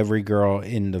fuck every girl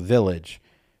in the village,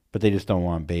 but they just don't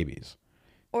want babies.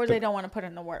 Or they don't want to put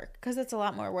in the work because it's a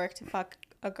lot more work to fuck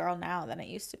a girl now than it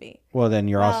used to be. Well, then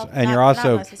not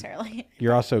necessarily.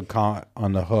 You're also caught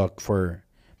on the hook for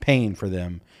paying for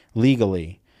them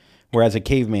legally. Whereas a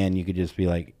caveman, you could just be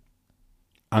like,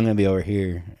 I'm going to be over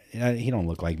here. He don't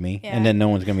look like me. Yeah. And then no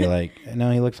one's going to be like,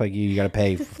 no, he looks like you. You got to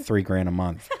pay $3,000 a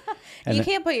month. And you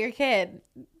can't put your kid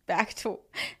back to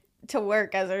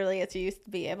work as early as you used to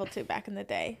be able to back in the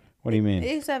day. What do you mean?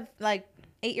 They used to have like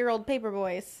 8-year-old paper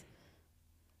boys.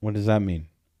 What does that mean?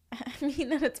 I mean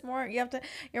that it's more,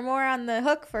 you're more on the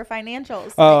hook for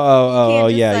financials.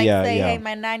 Yeah. Hey,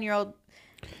 my 9-year-old.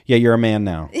 Yeah, you're a man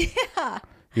now. Yeah.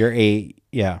 You're 8.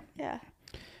 Yeah. Yeah.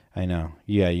 I know.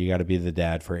 Yeah, you got to be the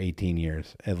dad for 18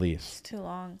 years at least. It's too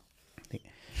long.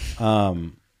 I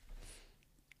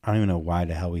don't even know why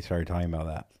the hell we started talking about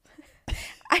that.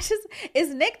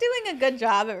 Is Nick doing a good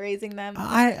job at raising them?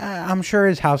 I'm sure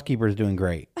his housekeeper's doing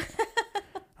great.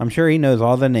 I'm sure he knows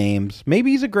all the names.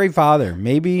 Maybe he's a great father.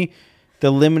 Maybe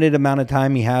the limited amount of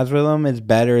time he has with them is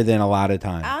better than a lot of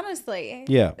time. Honestly.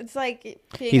 Yeah. It's like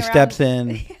he steps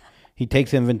in. He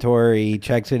takes inventory. He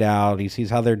checks it out. He sees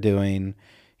how they're doing.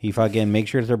 He fucking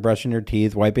makes sure they're brushing their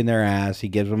teeth, wiping their ass. He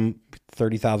gives them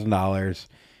 $30,000,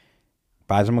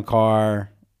 buys them a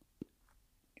car,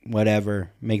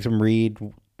 whatever, makes them read,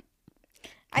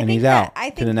 and he's out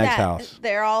to the next house.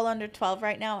 They're all under 12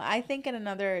 right now. I think in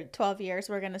another 12 years,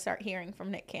 we're going to start hearing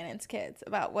from Nick Cannon's kids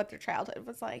about what their childhood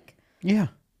was like. Yeah.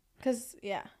 Because,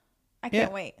 I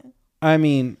can't wait. I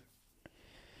mean,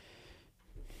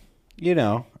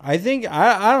 I think,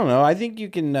 I don't know. I think you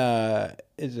can,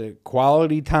 is it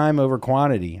quality time over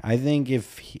quantity? I think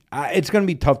it's going to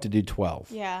be tough to do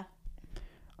 12. Yeah.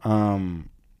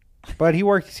 But he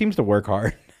seems to work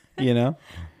hard, Yeah.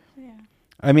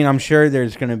 I mean, I'm sure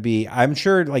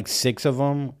like 6 of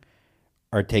them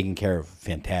are taken care of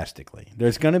fantastically.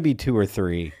 There's going to be 2 or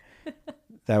 3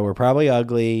 that were probably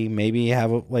ugly, maybe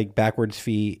have like backwards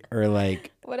feet or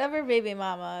like whatever baby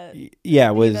mama.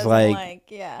 Was like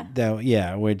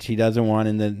yeah. Which he doesn't want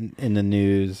in the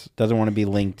news, doesn't want to be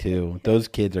linked to. Those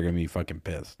kids are going to be fucking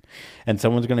pissed. And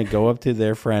someone's going to go up to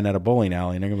their friend at a bowling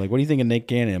alley and they're going to be like, "What do you think of Nick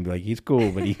Cannon?" And be like, "He's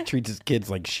cool, but he treats his kids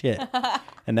like shit."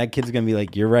 And that kid's going to be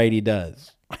like, "You're right, he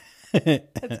does."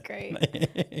 That's great.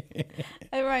 It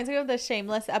reminds me of the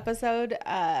Shameless episode.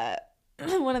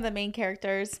 One of the main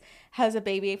characters has a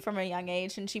baby from a young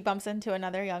age, and she bumps into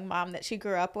another young mom that she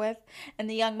grew up with, and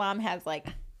the young mom has like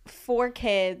 4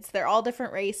 kids. They're all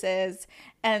different races,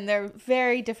 and they're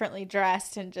very differently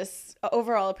dressed, and just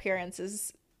overall appearance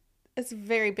is a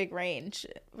very big range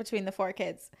between the 4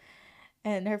 kids.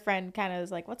 And her friend kind of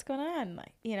was like, "What's going on?"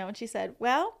 Like, and she said,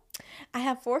 "Well, I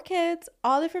have 4 kids,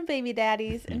 all different baby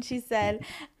daddies." And she said,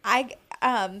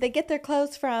 they get their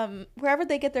clothes from wherever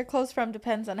they get their clothes from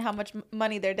depends on how much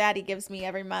money their daddy gives me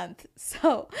every month.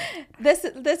 So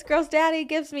this girl's daddy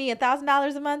gives me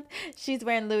 $1,000 a month. She's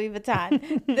wearing Louis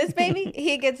Vuitton. This baby,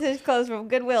 he gets his clothes from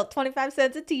Goodwill, 25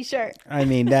 cents a t-shirt. I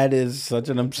mean, that is such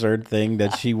an absurd thing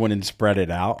that she wouldn't spread it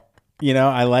out.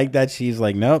 I like that she's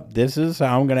like, "Nope, this is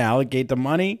how I'm going to allocate the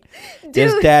money. Dude.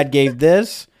 This dad gave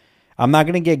this. I'm not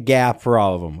going to get Gap for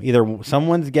all of them. Either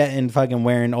someone's getting fucking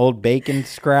wearing old bacon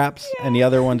scraps and the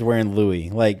other one's wearing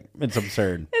Louis." Like, it's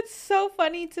absurd. It's so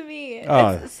funny to me.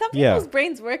 Some people's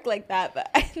brains work like that, but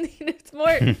I think it's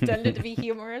more intended to be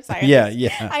humorous.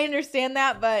 I understand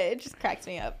that, but it just cracks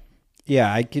me up.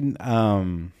 Yeah, I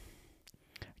can't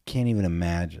even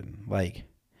imagine. Like,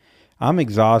 I'm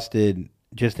exhausted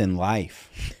just in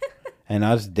life and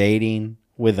us dating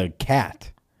with a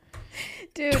cat.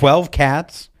 Dude. 12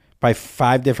 cats by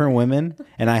 5 different women,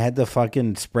 and I had to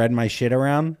fucking spread my shit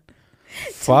around.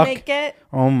 Fuck. Make it.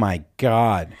 Oh my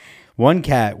God. 1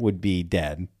 cat would be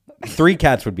dead. 3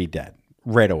 cats would be dead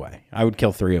right away. I would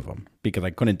kill 3 of them because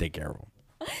I couldn't take care of them.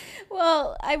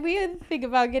 Well, we would think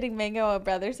about getting Mango a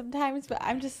brother sometimes, but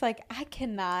I'm just like, I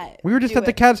cannot. We were just at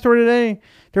the cat store today.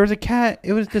 There was a cat.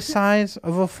 It was the size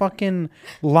of a fucking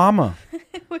llama.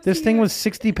 This thing was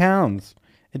 60 pounds.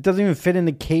 It doesn't even fit in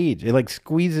the cage. It like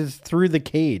squeezes through the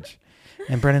cage.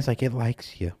 And Brenna's like, "It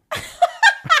likes you."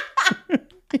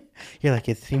 You're like,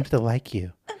 "It seems to like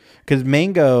you." Because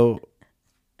Mango,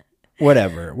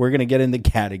 whatever. We're going to get into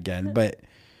cat again. But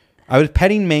I was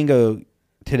petting Mango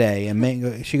today, and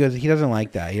Mango, she goes, "He doesn't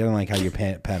like that. He doesn't like how you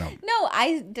pet him." No,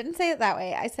 I didn't say it that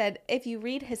way. I said, if you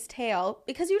read his tail,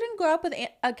 because you didn't grow up with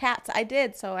cats. I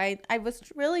did. So I was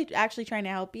really actually trying to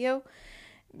help you,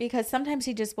 because sometimes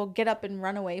he just will get up and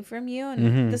run away from you.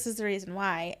 And this is the reason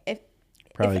why. If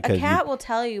a cat will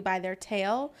tell you by their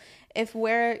tail if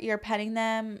where you're petting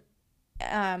them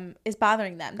is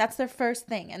bothering them. That's their first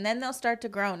thing. And then they'll start to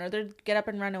groan or they'll get up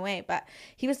and run away. But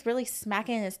he was really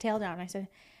smacking his tail down. I said,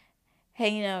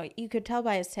 "Hey, you could tell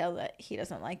by his tail that he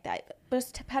doesn't like that. But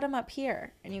just to pet him up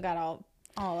here." And you got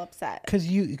all upset. Because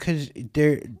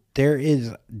there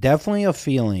is definitely a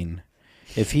feeling,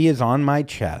 if he is on my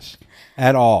chest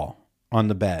at all on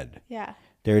the bed. Yeah.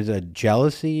 There's a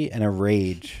jealousy and a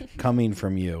rage coming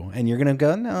from you. And you're going to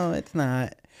go, "No, it's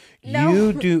not." No.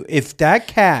 You do. If that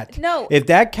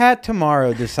cat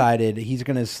tomorrow decided he's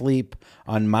going to sleep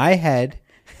on my head,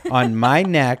 on my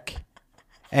neck,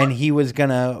 and he was going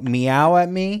to meow at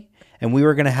me, and we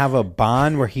were going to have a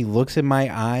bond where he looks in my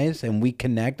eyes and we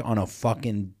connect on a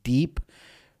fucking deep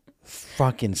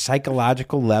fucking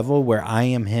psychological level where I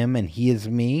am him and he is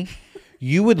me,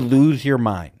 you would lose your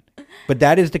mind. But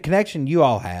that is the connection you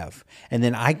all have. And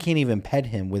then I can't even pet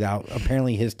him without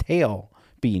apparently his tail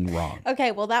being wrong.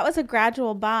 Okay, well, that was a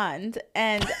gradual bond.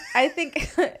 And I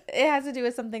think it has to do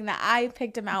with something that I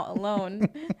picked him out alone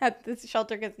at this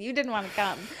shelter because you didn't want to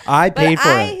come. I paid for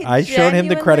it. I showed him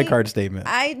the credit card statement.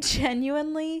 I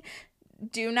genuinely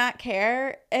do not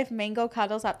care if Mango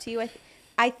cuddles up to you.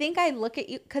 I think I look at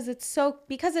you because it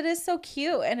is so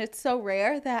cute and it's so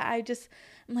rare that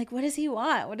I'm like, what does he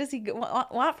want? What does he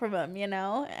want from him,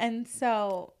 And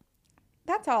so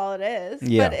that's all it is.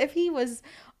 Yeah. But if he was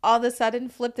all of a sudden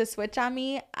flipped a switch on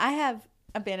me, I have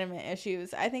abandonment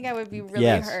issues. I think I would be really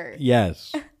hurt.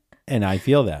 Yes. And I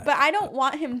feel that. But I don't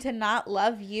want him to not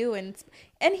love you. And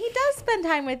And he does spend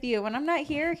time with you. When I'm not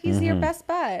here, he's your best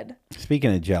bud.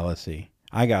 Speaking of jealousy,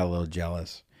 I got a little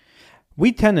jealous.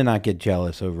 We tend to not get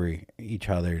jealous over each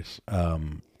other's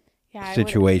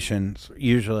situations.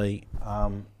 Usually,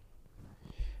 I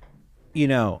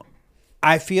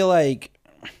feel like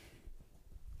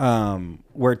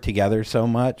we're together so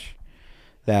much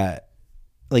that,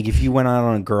 like, if you went out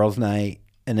on a girls' night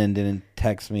and then didn't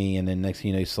text me, and then next thing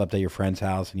you know, you slept at your friend's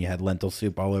house and you had lentil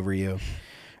soup all over you,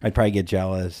 I'd probably get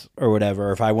jealous or whatever.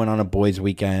 Or if I went on a boys'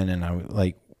 weekend and I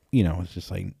was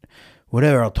just like,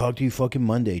 whatever, I'll talk to you fucking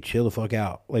Monday. Chill the fuck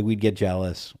out. Like, we'd get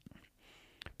jealous.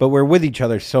 But we're with each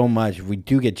other so much. If we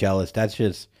do get jealous, that's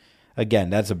just, again,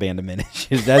 that's abandonment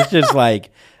issues. That's just like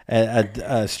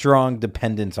a strong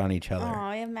dependence on each other.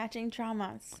 Oh, you have matching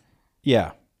traumas.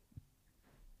 Yeah.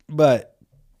 But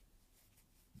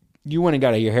you went and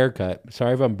got your haircut.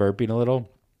 Sorry if I'm burping a little.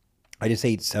 I just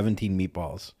ate 17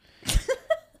 meatballs.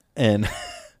 And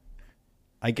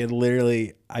I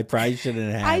probably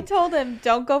shouldn't have. I told him,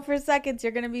 don't go for seconds.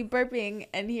 You're going to be burping.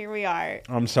 And here we are.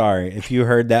 I'm sorry. If you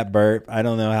heard that burp, I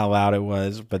don't know how loud it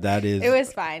was, but that is. It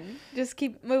was fine. Just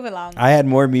keep moving along. I had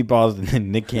more meatballs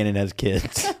than Nick Cannon has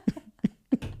kids.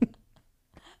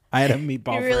 I had a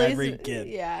meatball for every kid.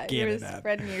 Yeah, you were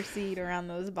spreading your seed around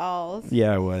those balls.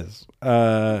 Yeah, I was.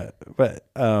 But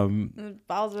those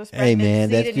balls were hey, spreading man,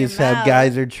 seed that's in your just how mouth.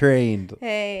 guys are trained.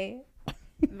 Hey,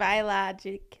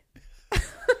 biologic.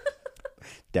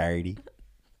 Dirty.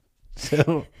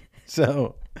 So,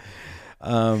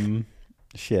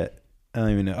 shit. I don't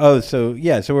even know. Oh, so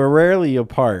we're rarely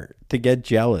apart to get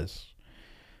jealous.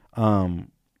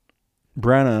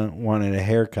 Brenna wanted a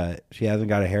haircut. She hasn't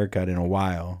got a haircut in a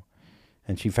while.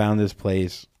 And she found this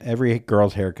place. Every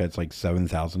girl's haircut's like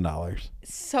 $7,000.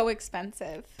 So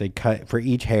expensive. They cut for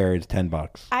each hair is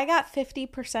 $10. I got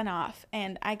 50% off,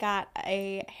 and I got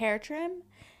a hair trim.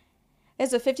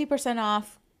 It's a 50%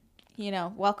 off.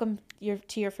 Welcome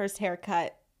to your first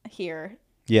haircut here.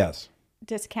 Yes.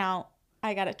 Discount.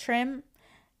 I got a trim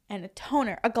and a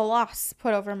toner, a gloss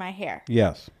put over my hair.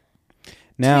 Yes.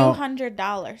 Now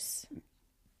 $200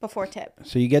 before tip.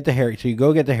 So you get the hair. So you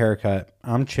go get the haircut.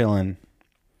 I'm chilling.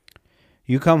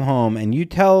 You come home and you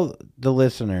tell the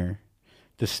listener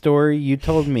the story you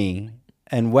told me,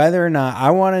 and whether or not, I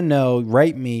want to know.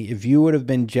 Write me if you would have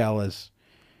been jealous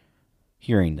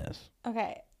hearing this.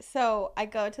 Okay, so I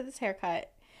go to this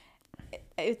haircut.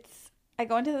 I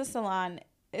go into the salon.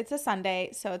 It's a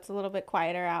Sunday, so it's a little bit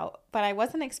quieter out. But I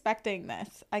wasn't expecting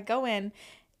this. I go in.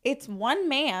 It's one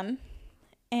man,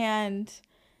 and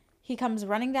he comes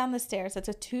running down the stairs. It's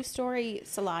a 2-story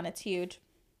salon. It's huge.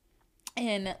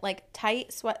 In like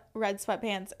tight red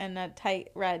sweatpants and a tight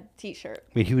red t-shirt.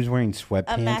 Wait, he was wearing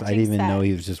sweatpants? I didn't even know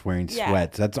he was just wearing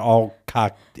sweats. That's all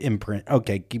cocked imprint.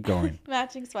 Okay, keep going.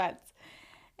 Matching sweats.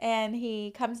 And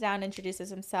he comes down, introduces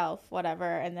himself, whatever.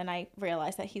 And then I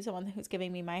realize that he's the one who's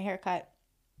giving me my haircut.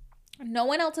 No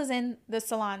one else is in the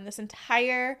salon this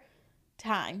entire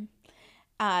time.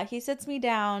 He sits me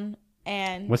down.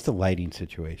 And what's the lighting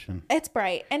situation? It's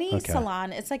bright. Any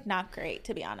salon, it's like not great,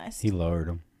 to be honest. He lowered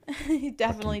him. He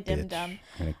definitely dimmed him.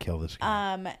 I'm gonna kill this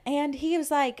guy. And he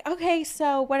was like, "Okay,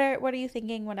 so what are you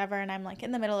thinking? Whatever." And I'm like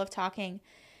in the middle of talking,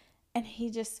 and he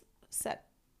just said,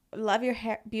 "Love your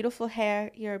hair, beautiful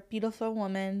hair. You're a beautiful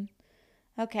woman."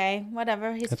 Okay,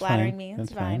 whatever. He's flattering me.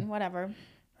 It's fine. Whatever.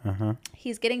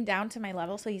 He's getting down to my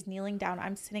level, so he's kneeling down.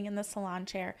 I'm sitting in the salon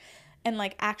chair, and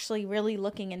like actually really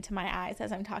looking into my eyes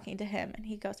as I'm talking to him, and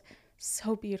he goes,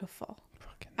 "So beautiful."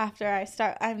 After I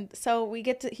start,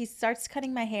 he starts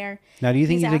cutting my hair. Now, do you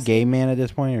think he's a gay man at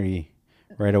this point, or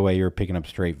right away you were picking up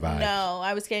straight vibes? No,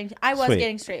 I was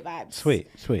getting straight vibes.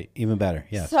 Sweet, even better.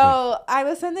 Yeah. So I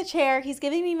was in the chair. He's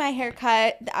giving me my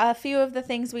haircut. A few of the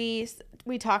things we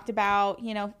talked about.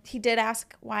 He did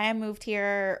ask why I moved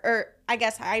here, or I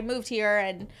guess I moved here,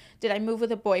 and did I move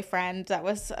with a boyfriend?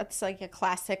 That's like a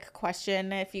classic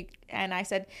question. And I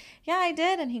said, yeah, I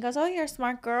did. And he goes, oh, you're a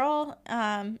smart girl.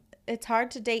 It's hard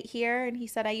to date here. And he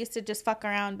said, I used to just fuck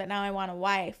around, but now I want a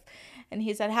wife. And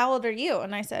he said, how old are you?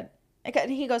 And I said,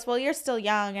 and he goes, well, you're still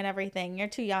young and everything. You're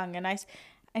too young. And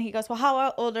he goes, well,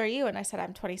 how old are you? And I said,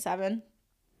 I'm 27.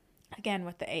 Again,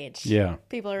 with the age. Yeah.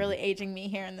 People are really aging me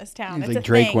here in this town. He's like,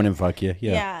 Drake wouldn't fuck you.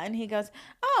 Yeah. Yeah. And he goes,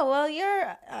 oh, well,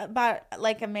 you're about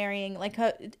like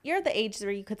you're the age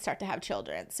where you could start to have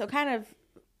children. So kind of,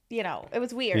 it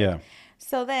was weird. Yeah.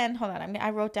 So then, hold on.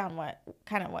 I wrote down what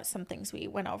some things we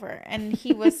went over. And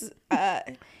he was,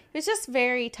 he was just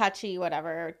very touchy,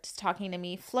 whatever, just talking to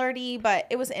me, flirty, but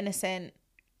it was innocent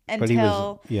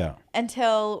until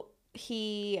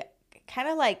he kind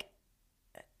of like,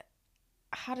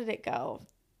 how did it go?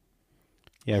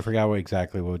 Yeah, I forgot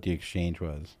exactly what the exchange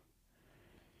was.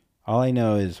 All I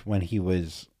know is when he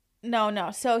was...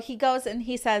 No. So he goes and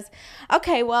he says,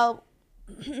 okay, well,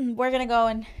 we're going to go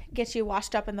and get you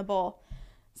washed up in the bowl.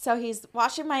 So he's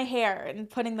washing my hair and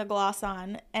putting the gloss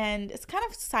on, and it's kind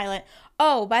of silent.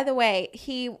 Oh, by the way,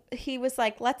 he was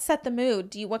like, let's set the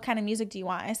mood. What kind of music do you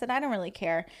want? I said, I don't really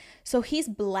care. So he's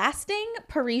blasting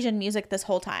Parisian music this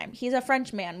whole time. He's a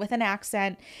French man with an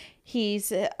accent.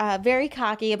 He's very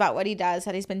cocky about what he does,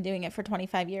 that he's been doing it for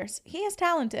 25 years. He is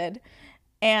talented.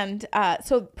 And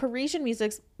so Parisian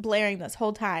music's blaring this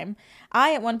whole time.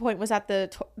 I, at one point, was at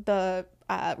the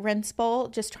rinse bowl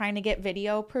just trying to get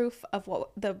video proof of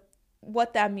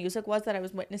what that music was that I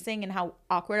was witnessing and how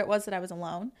awkward it was that I was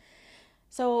alone.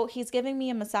 So he's giving me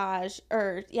a massage,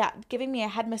 giving me a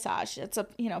head massage. It's a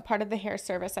part of the hair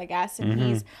service, I guess. And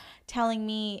he's telling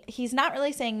me, he's not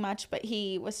really saying much, but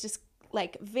he was just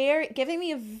like giving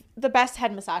me the best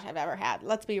head massage I've ever had.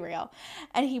 Let's be real.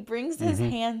 And he brings his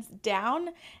hands down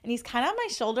and he's kind of on my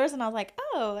shoulders. And I was like,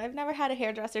 oh, I've never had a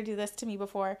hairdresser do this to me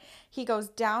before. He goes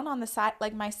down on the side,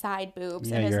 like my side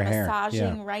boobs, and is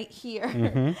massaging right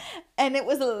here. And it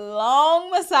was a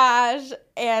long massage.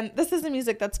 And this is the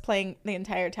music that's playing the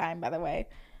entire time, by the way.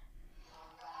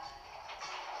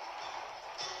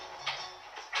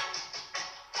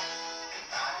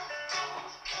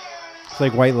 It's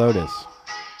like White Lotus.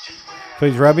 So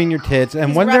he's rubbing your tits.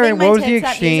 And what was the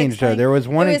exchange though? There was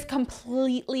one. It was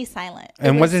completely silent.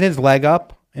 And was it his leg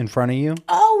up in front of you?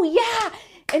 Oh, yeah.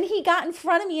 And he got in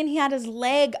front of me and he had his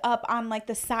leg up on like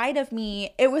the side of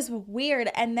me. It was weird.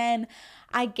 And then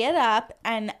I get up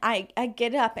and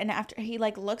after he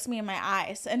like looks me in my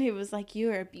eyes and he was like,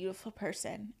 you're a beautiful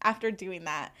person after doing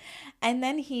that. And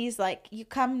then he's like, you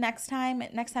come next time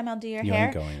I'll do your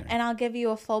hair and I'll give you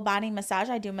a full body massage.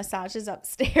 I do massages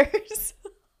upstairs.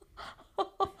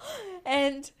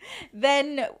 And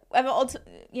then, but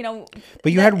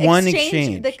you had one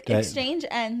exchange. The exchange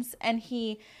ends and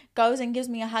he goes and gives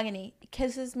me a hug and he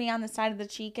kisses me on the side of the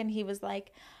cheek and he was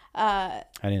like, I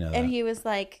didn't know that. And he was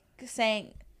like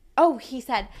saying, oh, he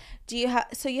said, you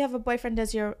have a boyfriend?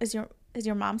 Is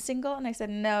your mom single? And I said,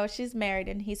 no, she's married.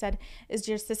 And he said, is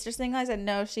your sister single? I said,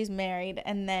 no, she's married.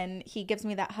 And then he gives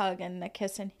me that hug and a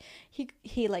kiss and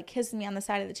he like kisses me on the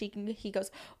side of the cheek and he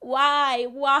goes, why?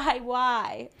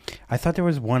 I thought there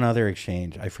was one other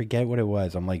exchange. I forget what it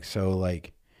was. I'm like,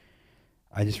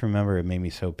 I just remember it made me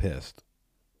so pissed.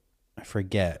 I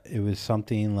forget. It was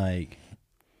something like,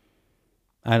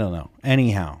 I don't know.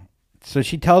 Anyhow, so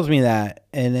she tells me that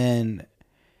and then...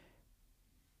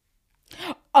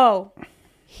 Oh,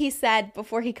 he said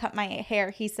before he cut my hair,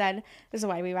 he said, this is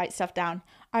why we write stuff down.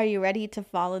 Are you ready to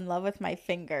fall in love with my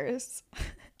fingers?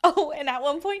 Oh, and at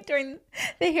one point during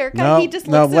the haircut, he just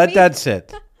looks at me. Let that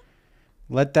sit.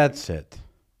 Let that sit.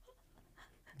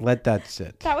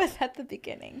 That was at the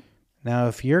beginning. Now,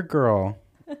 if your girl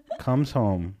comes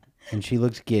home and she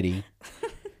looks giddy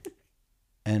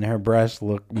and her breasts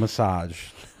look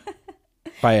massaged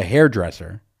by a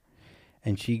hairdresser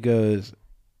and she goes...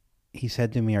 He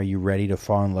said to me, are you ready to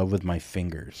fall in love with my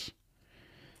fingers?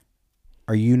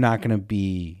 Are you not going to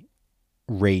be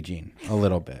raging a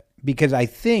little bit? Because I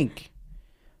think,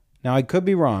 now I could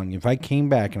be wrong. If I came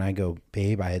back and I go,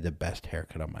 babe, I had the best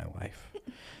haircut of my life.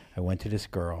 I went to this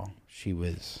girl. She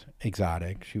was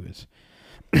exotic. She was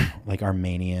like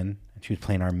Armenian. She was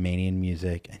playing Armenian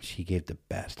music and she gave the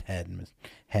best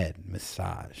head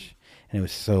massage. And it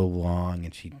was so long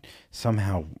and she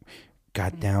somehow...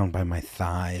 got down by my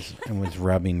thighs and was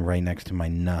rubbing right next to my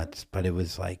nuts. But it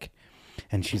was like,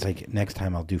 and she's like, next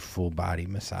time I'll do full body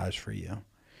massage for you.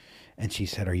 And she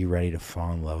said, are you ready to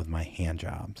fall in love with my hand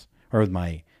jobs or with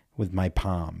my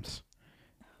palms?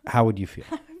 How would you feel?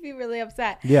 I would be really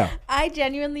upset. Yeah. I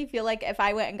genuinely feel like if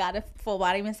I went and got a full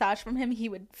body massage from him, he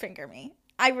would finger me.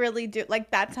 I really do.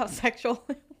 Like, that's how sexual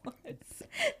it was.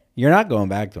 You're not going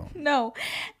back to him. No.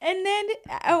 And then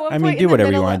at one point do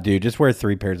whatever you want to do. Just wear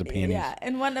 3 pairs of panties. Yeah.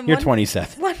 And you're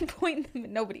 27. One point,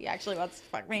 nobody actually wants to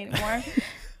fuck me anymore.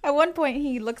 At one point,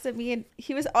 he looks at me and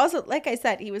he was also, like I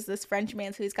said, he was this French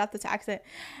man, so he's got this accent.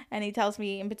 And he tells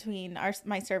me in between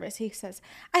my service, he says,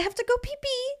 I have to go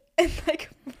pee-pee. And like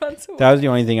runs away. That was the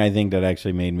only thing I think that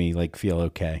actually made me like feel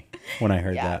okay when I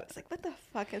heard that. I was like, what the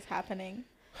fuck is happening?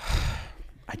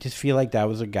 I just feel like that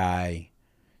was a guy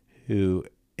who...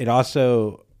 It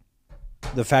also,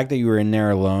 the fact that you were in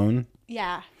there alone.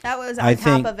 Yeah, that was on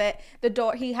top of it. The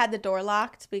door, he had the door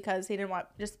locked because he didn't want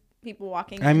just people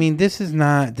walking in. I mean, this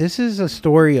is a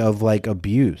story of like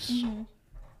abuse. Mm-hmm.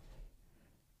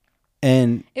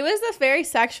 And it was a very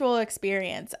sexual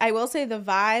experience. I will say the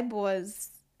vibe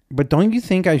was But don't you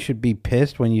think I should be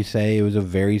pissed when you say it was a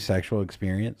very sexual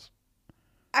experience?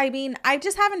 I mean, I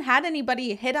just haven't had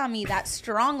anybody hit on me that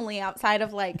strongly outside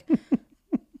of like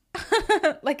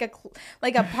like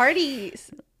a party.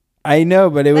 I know,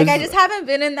 but it was I just haven't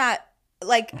been in that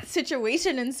like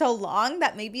situation in so long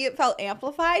that maybe it felt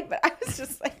amplified, but I was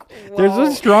just like, whoa. There's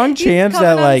a strong chance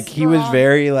that like strong. he was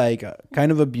very like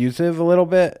kind of abusive a little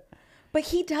bit. But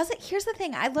he doesn't. Here's the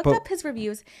thing. I looked up his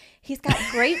reviews. He's got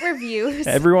great reviews.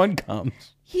 Everyone comes.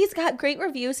 He's got great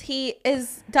reviews. He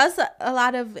does a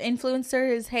lot of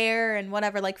influencers' hair and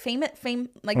whatever, like fame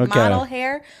like model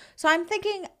hair. So I'm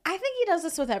thinking, I think he does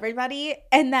this with everybody,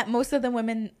 and that most of the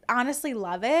women honestly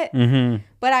love it. Mm-hmm.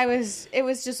 But it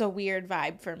was just a weird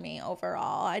vibe for me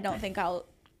overall. I don't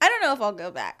know if I'll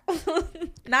go back.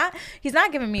 He's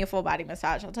not giving me a full body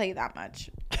massage. I'll tell you that much.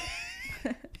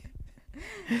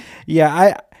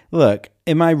 Yeah, look,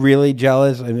 am I really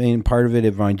jealous? I mean, part of it,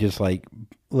 if I'm just like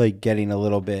getting a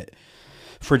little bit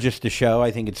for just the show,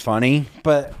 I think it's funny.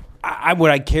 But would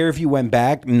I care if you went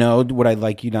back? No. Would I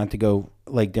like you not to go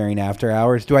like during after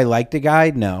hours? Do I like the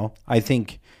guy? No. I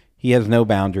think he has no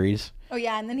boundaries. Oh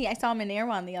yeah, and then I saw him in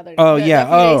Erewhon the other day. Oh yeah,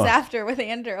 a few days after with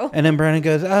Andrew. And then Brenna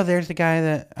goes, "Oh, there's the guy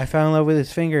that I fell in love with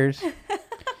his fingers."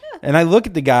 And I look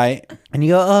at the guy, and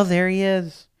you go, "Oh, there he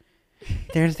is.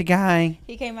 There's the guy."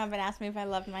 He came up and asked me if I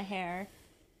loved my hair.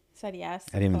 Said yes.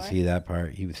 I didn't even see that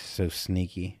part. He was so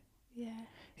sneaky. Yeah.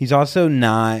 He's also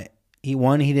not. He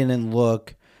didn't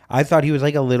look. I thought he was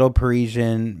like a little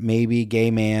Parisian, maybe gay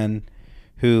man,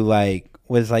 who like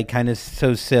was like kind of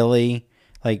so silly,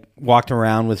 like walked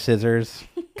around with scissors,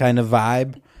 kind of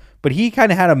vibe. But he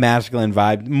kind of had a masculine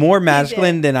vibe, more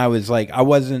masculine than I was. Like I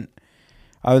wasn't.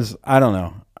 I don't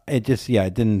know. It just,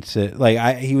 it didn't sit.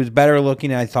 Like, he was better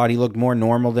looking. I thought he looked more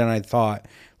normal than I thought.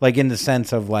 Like, in the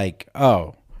sense of, like,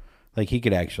 oh, like, he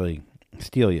could actually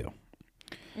steal you.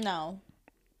 No.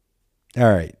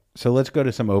 All right. So, let's go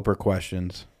to some Oprah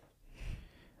questions.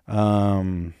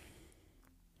 Wow.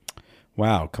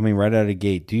 Coming right out of the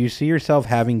gate. Do you see yourself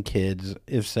having kids?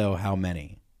 If so, how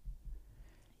many?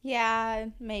 Yeah,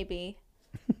 maybe.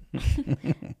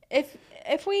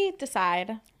 If we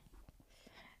decide...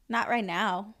 Not right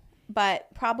now,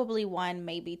 but probably one,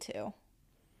 maybe two.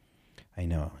 I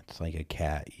know. It's like a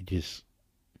cat. You just,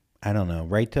 I don't know.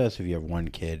 Write to us if you have one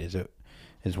kid.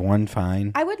 Is one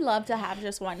fine? I would love to have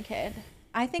just one kid.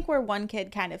 I think we're one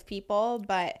kid kind of people,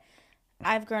 but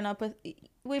I've grown up with,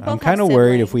 I'm kind of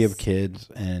worried if we have kids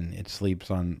and it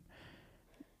sleeps on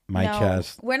my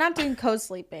chest. We're not doing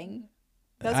co-sleeping.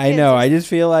 I know. I just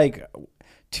feel like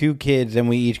 2 kids and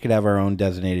we each could have our own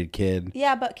designated kid.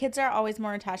 Yeah, but kids are always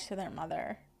more attached to their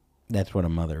mother. That's what a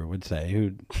mother would say.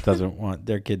 Who doesn't want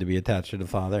their kid to be attached to the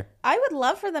father? I would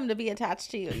love for them to be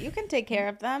attached to you. You can take care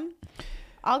of them.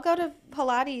 I'll go to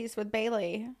Pilates with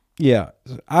Bailey. Yeah,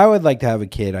 I would like to have a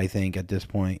kid, I think, at this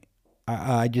point.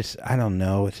 I don't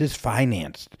know. It's just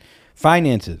finances.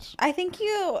 I think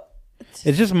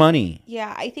it's just money.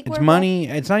 Yeah, I think it's money.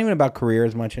 It's not even about career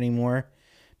as much anymore.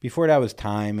 Before that was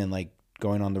time and like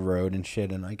going on the road and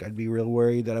shit, and like I'd be real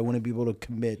worried that I wouldn't be able to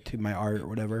commit to my art or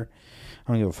whatever.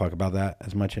 I don't give a fuck about that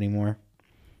as much anymore.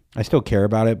 I still care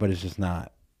about it, but it's just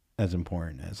not as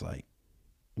important as like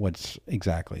what's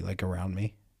exactly like around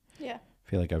me. Yeah. I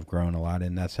feel like I've grown a lot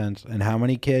in that sense. And how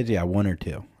many kids? Yeah, 1 or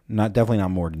 2. Definitely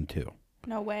not more than 2.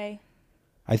 No way.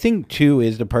 I think 2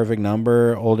 is the perfect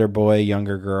number. Older boy,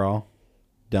 younger girl.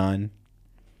 Done.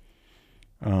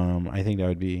 I think that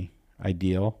would be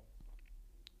ideal.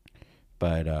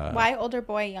 But why older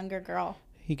boy, younger girl?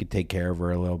 He could take care of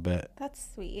her a little bit.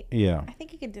 That's sweet. Yeah. I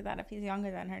think he could do that if he's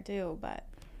younger than her too, but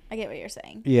I get what you're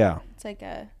saying. Yeah. It's like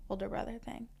a older brother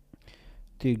thing.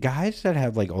 Dude, guys that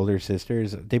have like older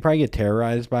sisters, they probably get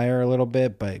terrorized by her a little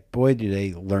bit, but boy, do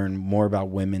they learn more about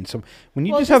women. So when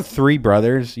you just have 3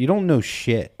 brothers, you don't know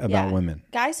shit about women.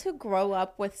 Guys who grow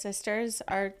up with sisters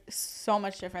are so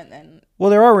much different than...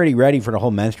 Well, they're already ready for the whole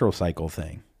menstrual cycle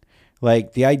thing.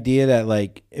 Like the idea that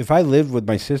like if I lived with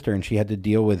my sister and she had to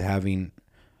deal with having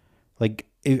like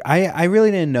I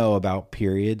really didn't know about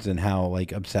periods and how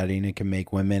like upsetting it can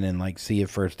make women and like see it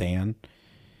firsthand.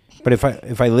 But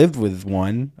if I lived with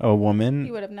a woman,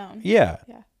 you would have known. Yeah.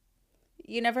 Yeah.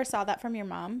 You never saw that from your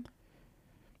mom?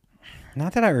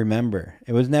 Not that I remember.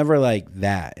 It was never like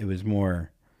that. It was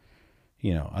more,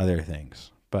 other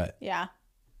things. But yeah.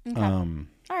 Okay. All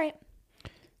right.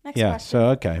 Next question. So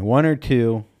okay, 1 or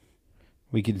 2.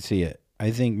 We could see it.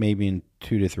 I think maybe in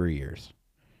 2 to 3 years.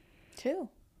 2.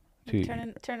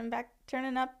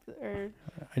 Turning up, or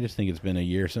I just think it's been a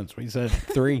year since we said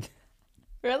 3.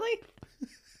 Really?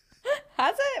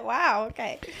 Has it? Wow.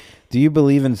 Okay. Do you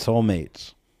believe in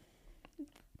soulmates?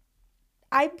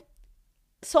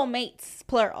 soulmates,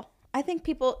 plural. I think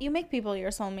you make people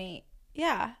your soulmate.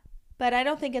 Yeah. But I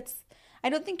don't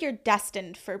think you're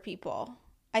destined for people.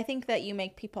 I think that you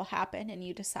make people happen and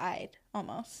you decide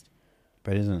almost.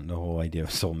 But isn't the whole idea of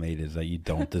soulmate is that you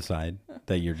don't decide,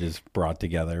 that you're just brought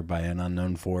together by an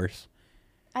unknown force?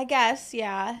 I guess,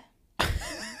 yeah. I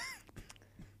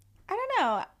don't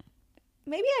know.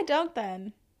 Maybe I don't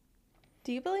then.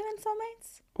 Do you believe in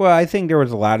soulmates? Well, I think there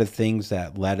was a lot of things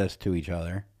that led us to each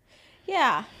other.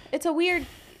 Yeah. It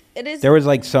is. There was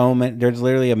like there's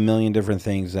literally a million different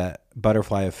things, that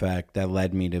butterfly effect, that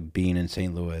led me to being in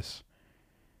St. Louis.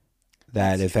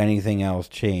 That if anything else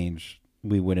changed,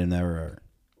 we would have never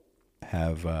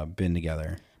have been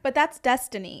together. But that's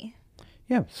destiny.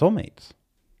 Yeah, soulmates.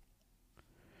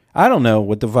 I don't know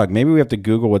what the fuck. Maybe we have to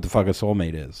Google what the fuck a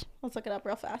soulmate is. Let's look it up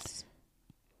real fast.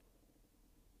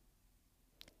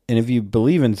 And if you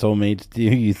believe in soulmates, do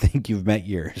you think you've met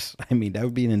yours? I mean, that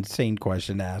would be an insane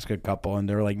question to ask a couple, and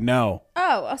they're like, no.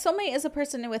 Oh, a soulmate is a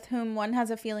person with whom one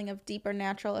has a feeling of deep or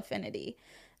natural affinity.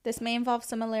 This may involve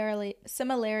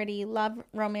similarity, love,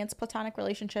 romance, platonic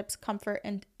relationships, comfort,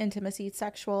 and intimacy,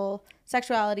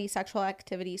 sexuality, sexual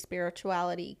activity,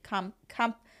 spirituality,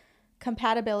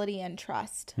 compatibility, and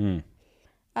trust.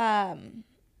 Yeah,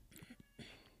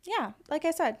 like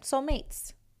I said,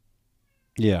 soulmates.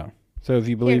 Yeah. So if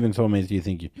you believe in soulmates,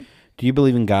 do you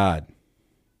believe in God?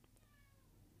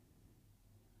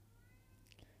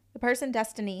 The person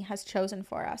destiny has chosen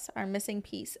for us, our missing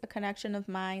piece, a connection of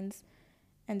minds,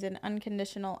 and an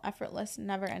unconditional, effortless,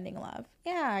 never-ending love.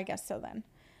 Yeah, I guess so then.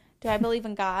 Do I believe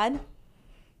in God?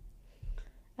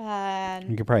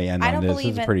 You could probably end on this. This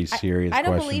is a pretty serious question. I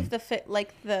don't believe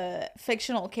the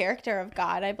fictional character of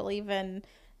God. I believe in,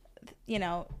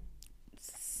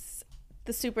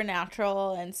 the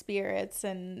supernatural and spirits,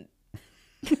 and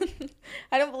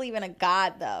I don't believe in a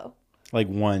God, though. Like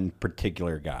one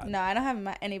particular God. No, I don't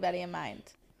have anybody in mind.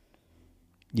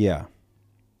 Yeah.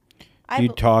 Do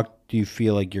you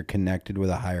feel like you're connected with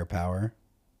a higher power?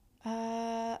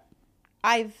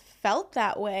 I've felt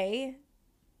that way.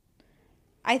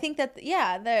 I think that,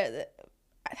 that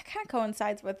kind of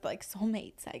coincides with like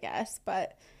soulmates, I guess.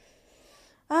 But,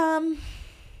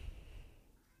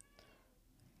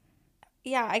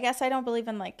 yeah, I guess I don't believe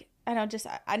in I don't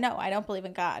believe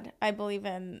in God. I believe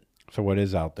in. So what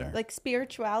is out there? Like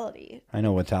spirituality. I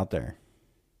know what's out there.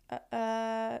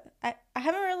 I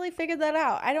haven't really figured that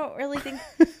out. I don't really think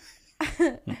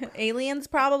aliens,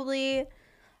 probably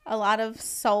a lot of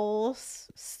souls,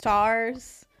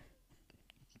 stars.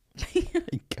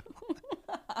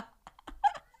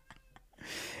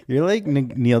 You're like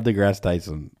Neil deGrasse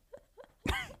Tyson.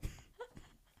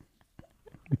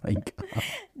 My God.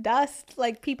 Dust,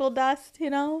 like people dust,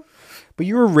 But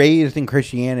you were raised in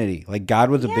Christianity. Like God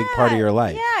was a big part of your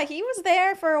life. Yeah, he was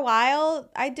there for a while.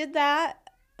 I did that.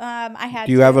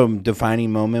 Do you have a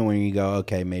defining moment when you go,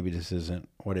 okay, maybe this isn't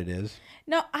what it is?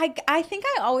 No, I think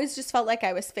I always just felt like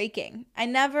I was faking. I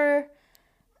never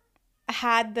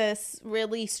had this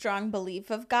really strong belief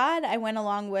of God. I went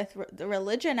along with the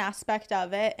religion aspect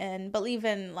of it and believe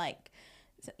in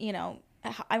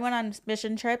I went on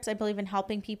mission trips. I believe in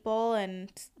helping people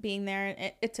and being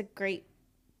there. It's a great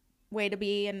way to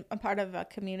be a part of a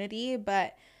community,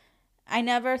 but I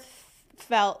never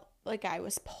felt like I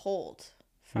was pulled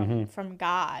from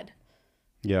God.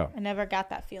 Yeah. I never got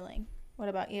that feeling. What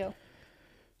about you?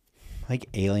 Like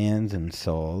aliens and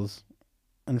souls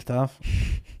and stuff.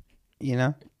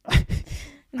 And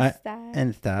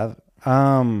stuff.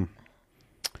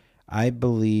 I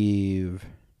believe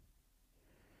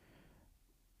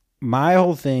my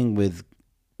whole thing with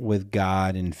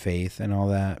God and faith and all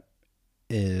that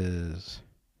is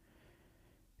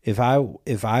if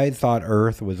I thought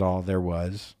Earth was all there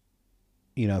was,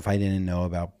 if I didn't know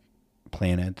about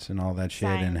planets and all that shit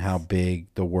Science. and how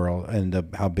big the world and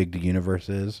how big the universe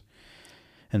is,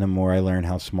 and the more I learn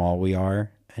how small we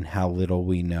are and how little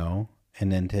we know,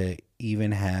 and then to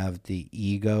even have the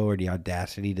ego or the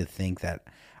audacity to think that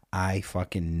I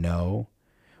fucking know,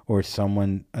 or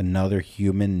another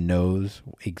human knows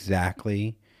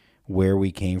exactly where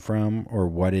we came from or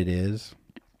what it is.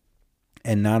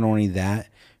 And not only that,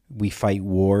 we fight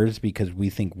wars because we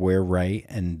think we're right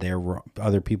and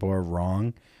other people are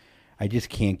wrong. I just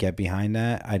can't get behind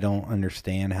that. I don't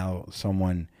understand how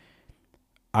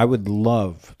I would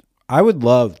love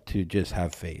to just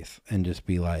have faith and just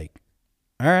be like,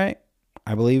 all right,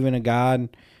 I believe in a God.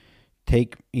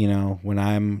 When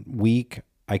I'm weak,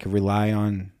 I could rely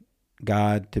on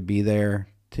God to be there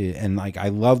I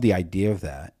love the idea of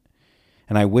that.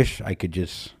 And I wish I could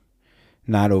just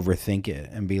not overthink it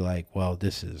and be like, well,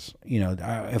 this is,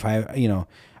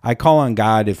 I call on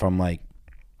God if I'm like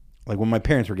when my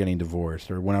parents were getting divorced,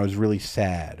 or when I was really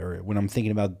sad, or when I'm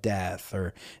thinking about death,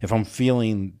 or if I'm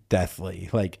feeling deathly.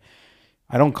 Like,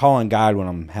 I don't call on God when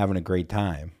I'm having a great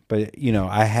time. But,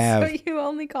 I have... So you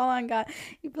only call on God.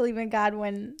 You believe in God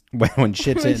when when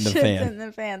shit's hitting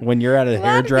the fan. When you're at a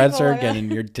hairdresser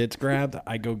getting your tits grabbed,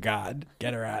 I go, God,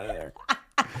 get her out of there.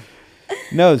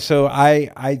 No, so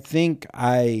I think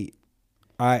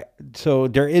so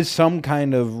there is some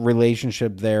kind of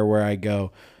relationship there where I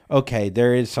go, okay,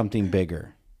 there is something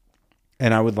bigger.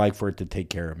 And I would like for it to take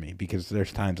care of me, because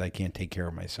there's times I can't take care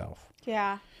of myself.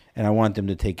 Yeah. And I want them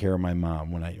to take care of my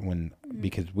mom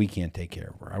because we can't take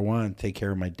care of her. I want to take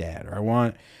care of my dad, or I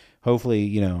want,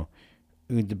 hopefully,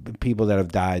 the people that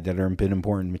have died that have been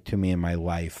important to me in my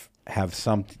life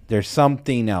there's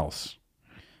something else.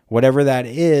 Whatever that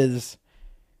is,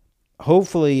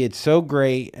 hopefully it's so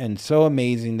great and so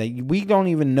amazing that we don't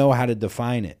even know how to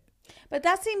define it. But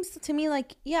that seems to me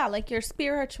like you're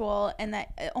spiritual, and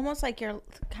that almost like you're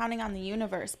counting on the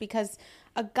universe, because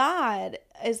a God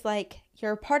is like,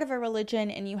 you're part of a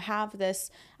religion and you have this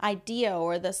idea,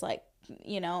 or this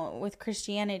with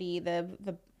Christianity,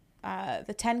 the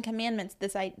 10 Commandments,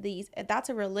 that's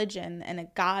a religion, and a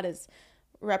God is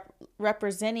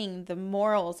representing the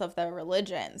morals of the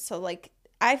religion. So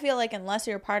I feel like unless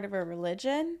you're part of a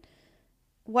religion,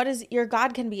 your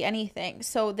God can be anything.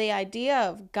 So the idea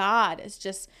of God is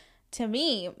just, to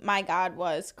me, my God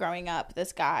was growing up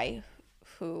this guy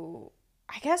who,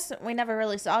 I guess we never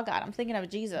really saw God. I'm thinking of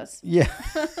Jesus. Yeah.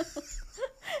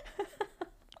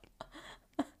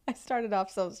 I started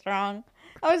off so strong.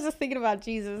 I was just thinking about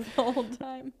Jesus the whole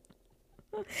time.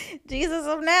 Jesus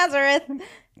of Nazareth,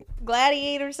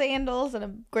 gladiator sandals, and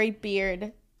a great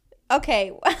beard.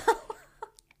 Okay.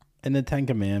 And the 10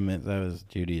 Commandments, that was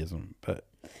Judaism, but...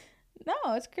 No,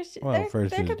 it's Christian. Well, there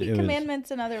could be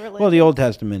commandments in other religions. Well, the Old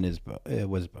Testament it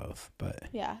was both, but...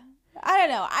 Yeah. I don't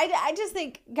know. I just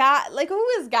think God, who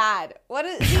is God? What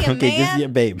is he, a okay,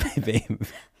 man? Babe.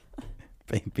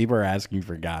 People are asking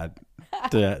for God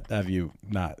to have you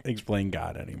not explain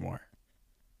God anymore.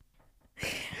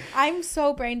 I'm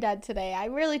so brain dead today. I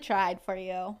really tried for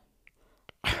you.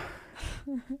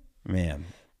 Man.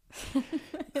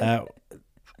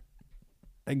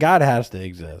 God has to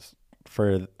exist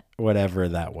for whatever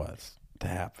that was to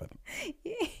happen.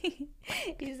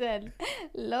 He said,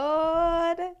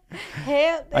 Lord,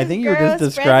 help this I think you're girl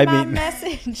just spread my describing...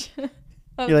 message.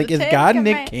 You're like, is God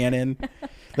Nick Cannon?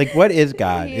 Like, what is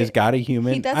God? Is God a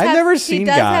human? I've never seen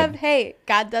God.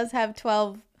 God does have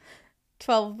 12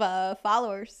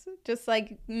 followers, just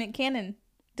like Nick Cannon.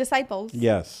 Disciples.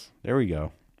 Yes. There we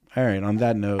go. All right. On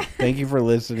that note, thank you for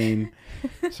listening.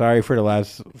 Sorry for the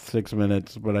last 6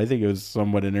 minutes, but I think it was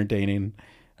somewhat entertaining.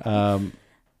 Thank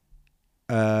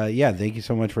you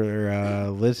so much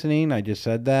for listening. I just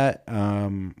said that.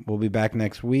 We'll be back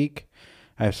next week.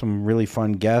 I have some really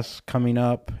fun guests coming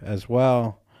up as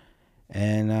well.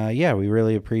 And we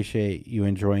really appreciate you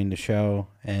enjoying the show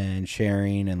and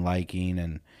sharing and liking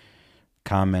and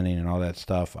commenting and all that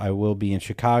stuff. I will be in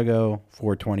Chicago,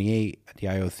 428 at the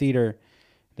IO Theater.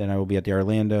 Then I will be at the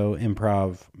Orlando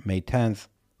Improv May 10th,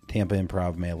 Tampa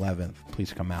Improv May 11th.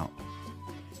 Please come out.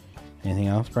 Anything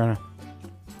else, Brenna?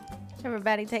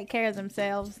 Everybody take care of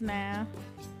themselves now.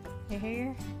 You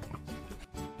hear?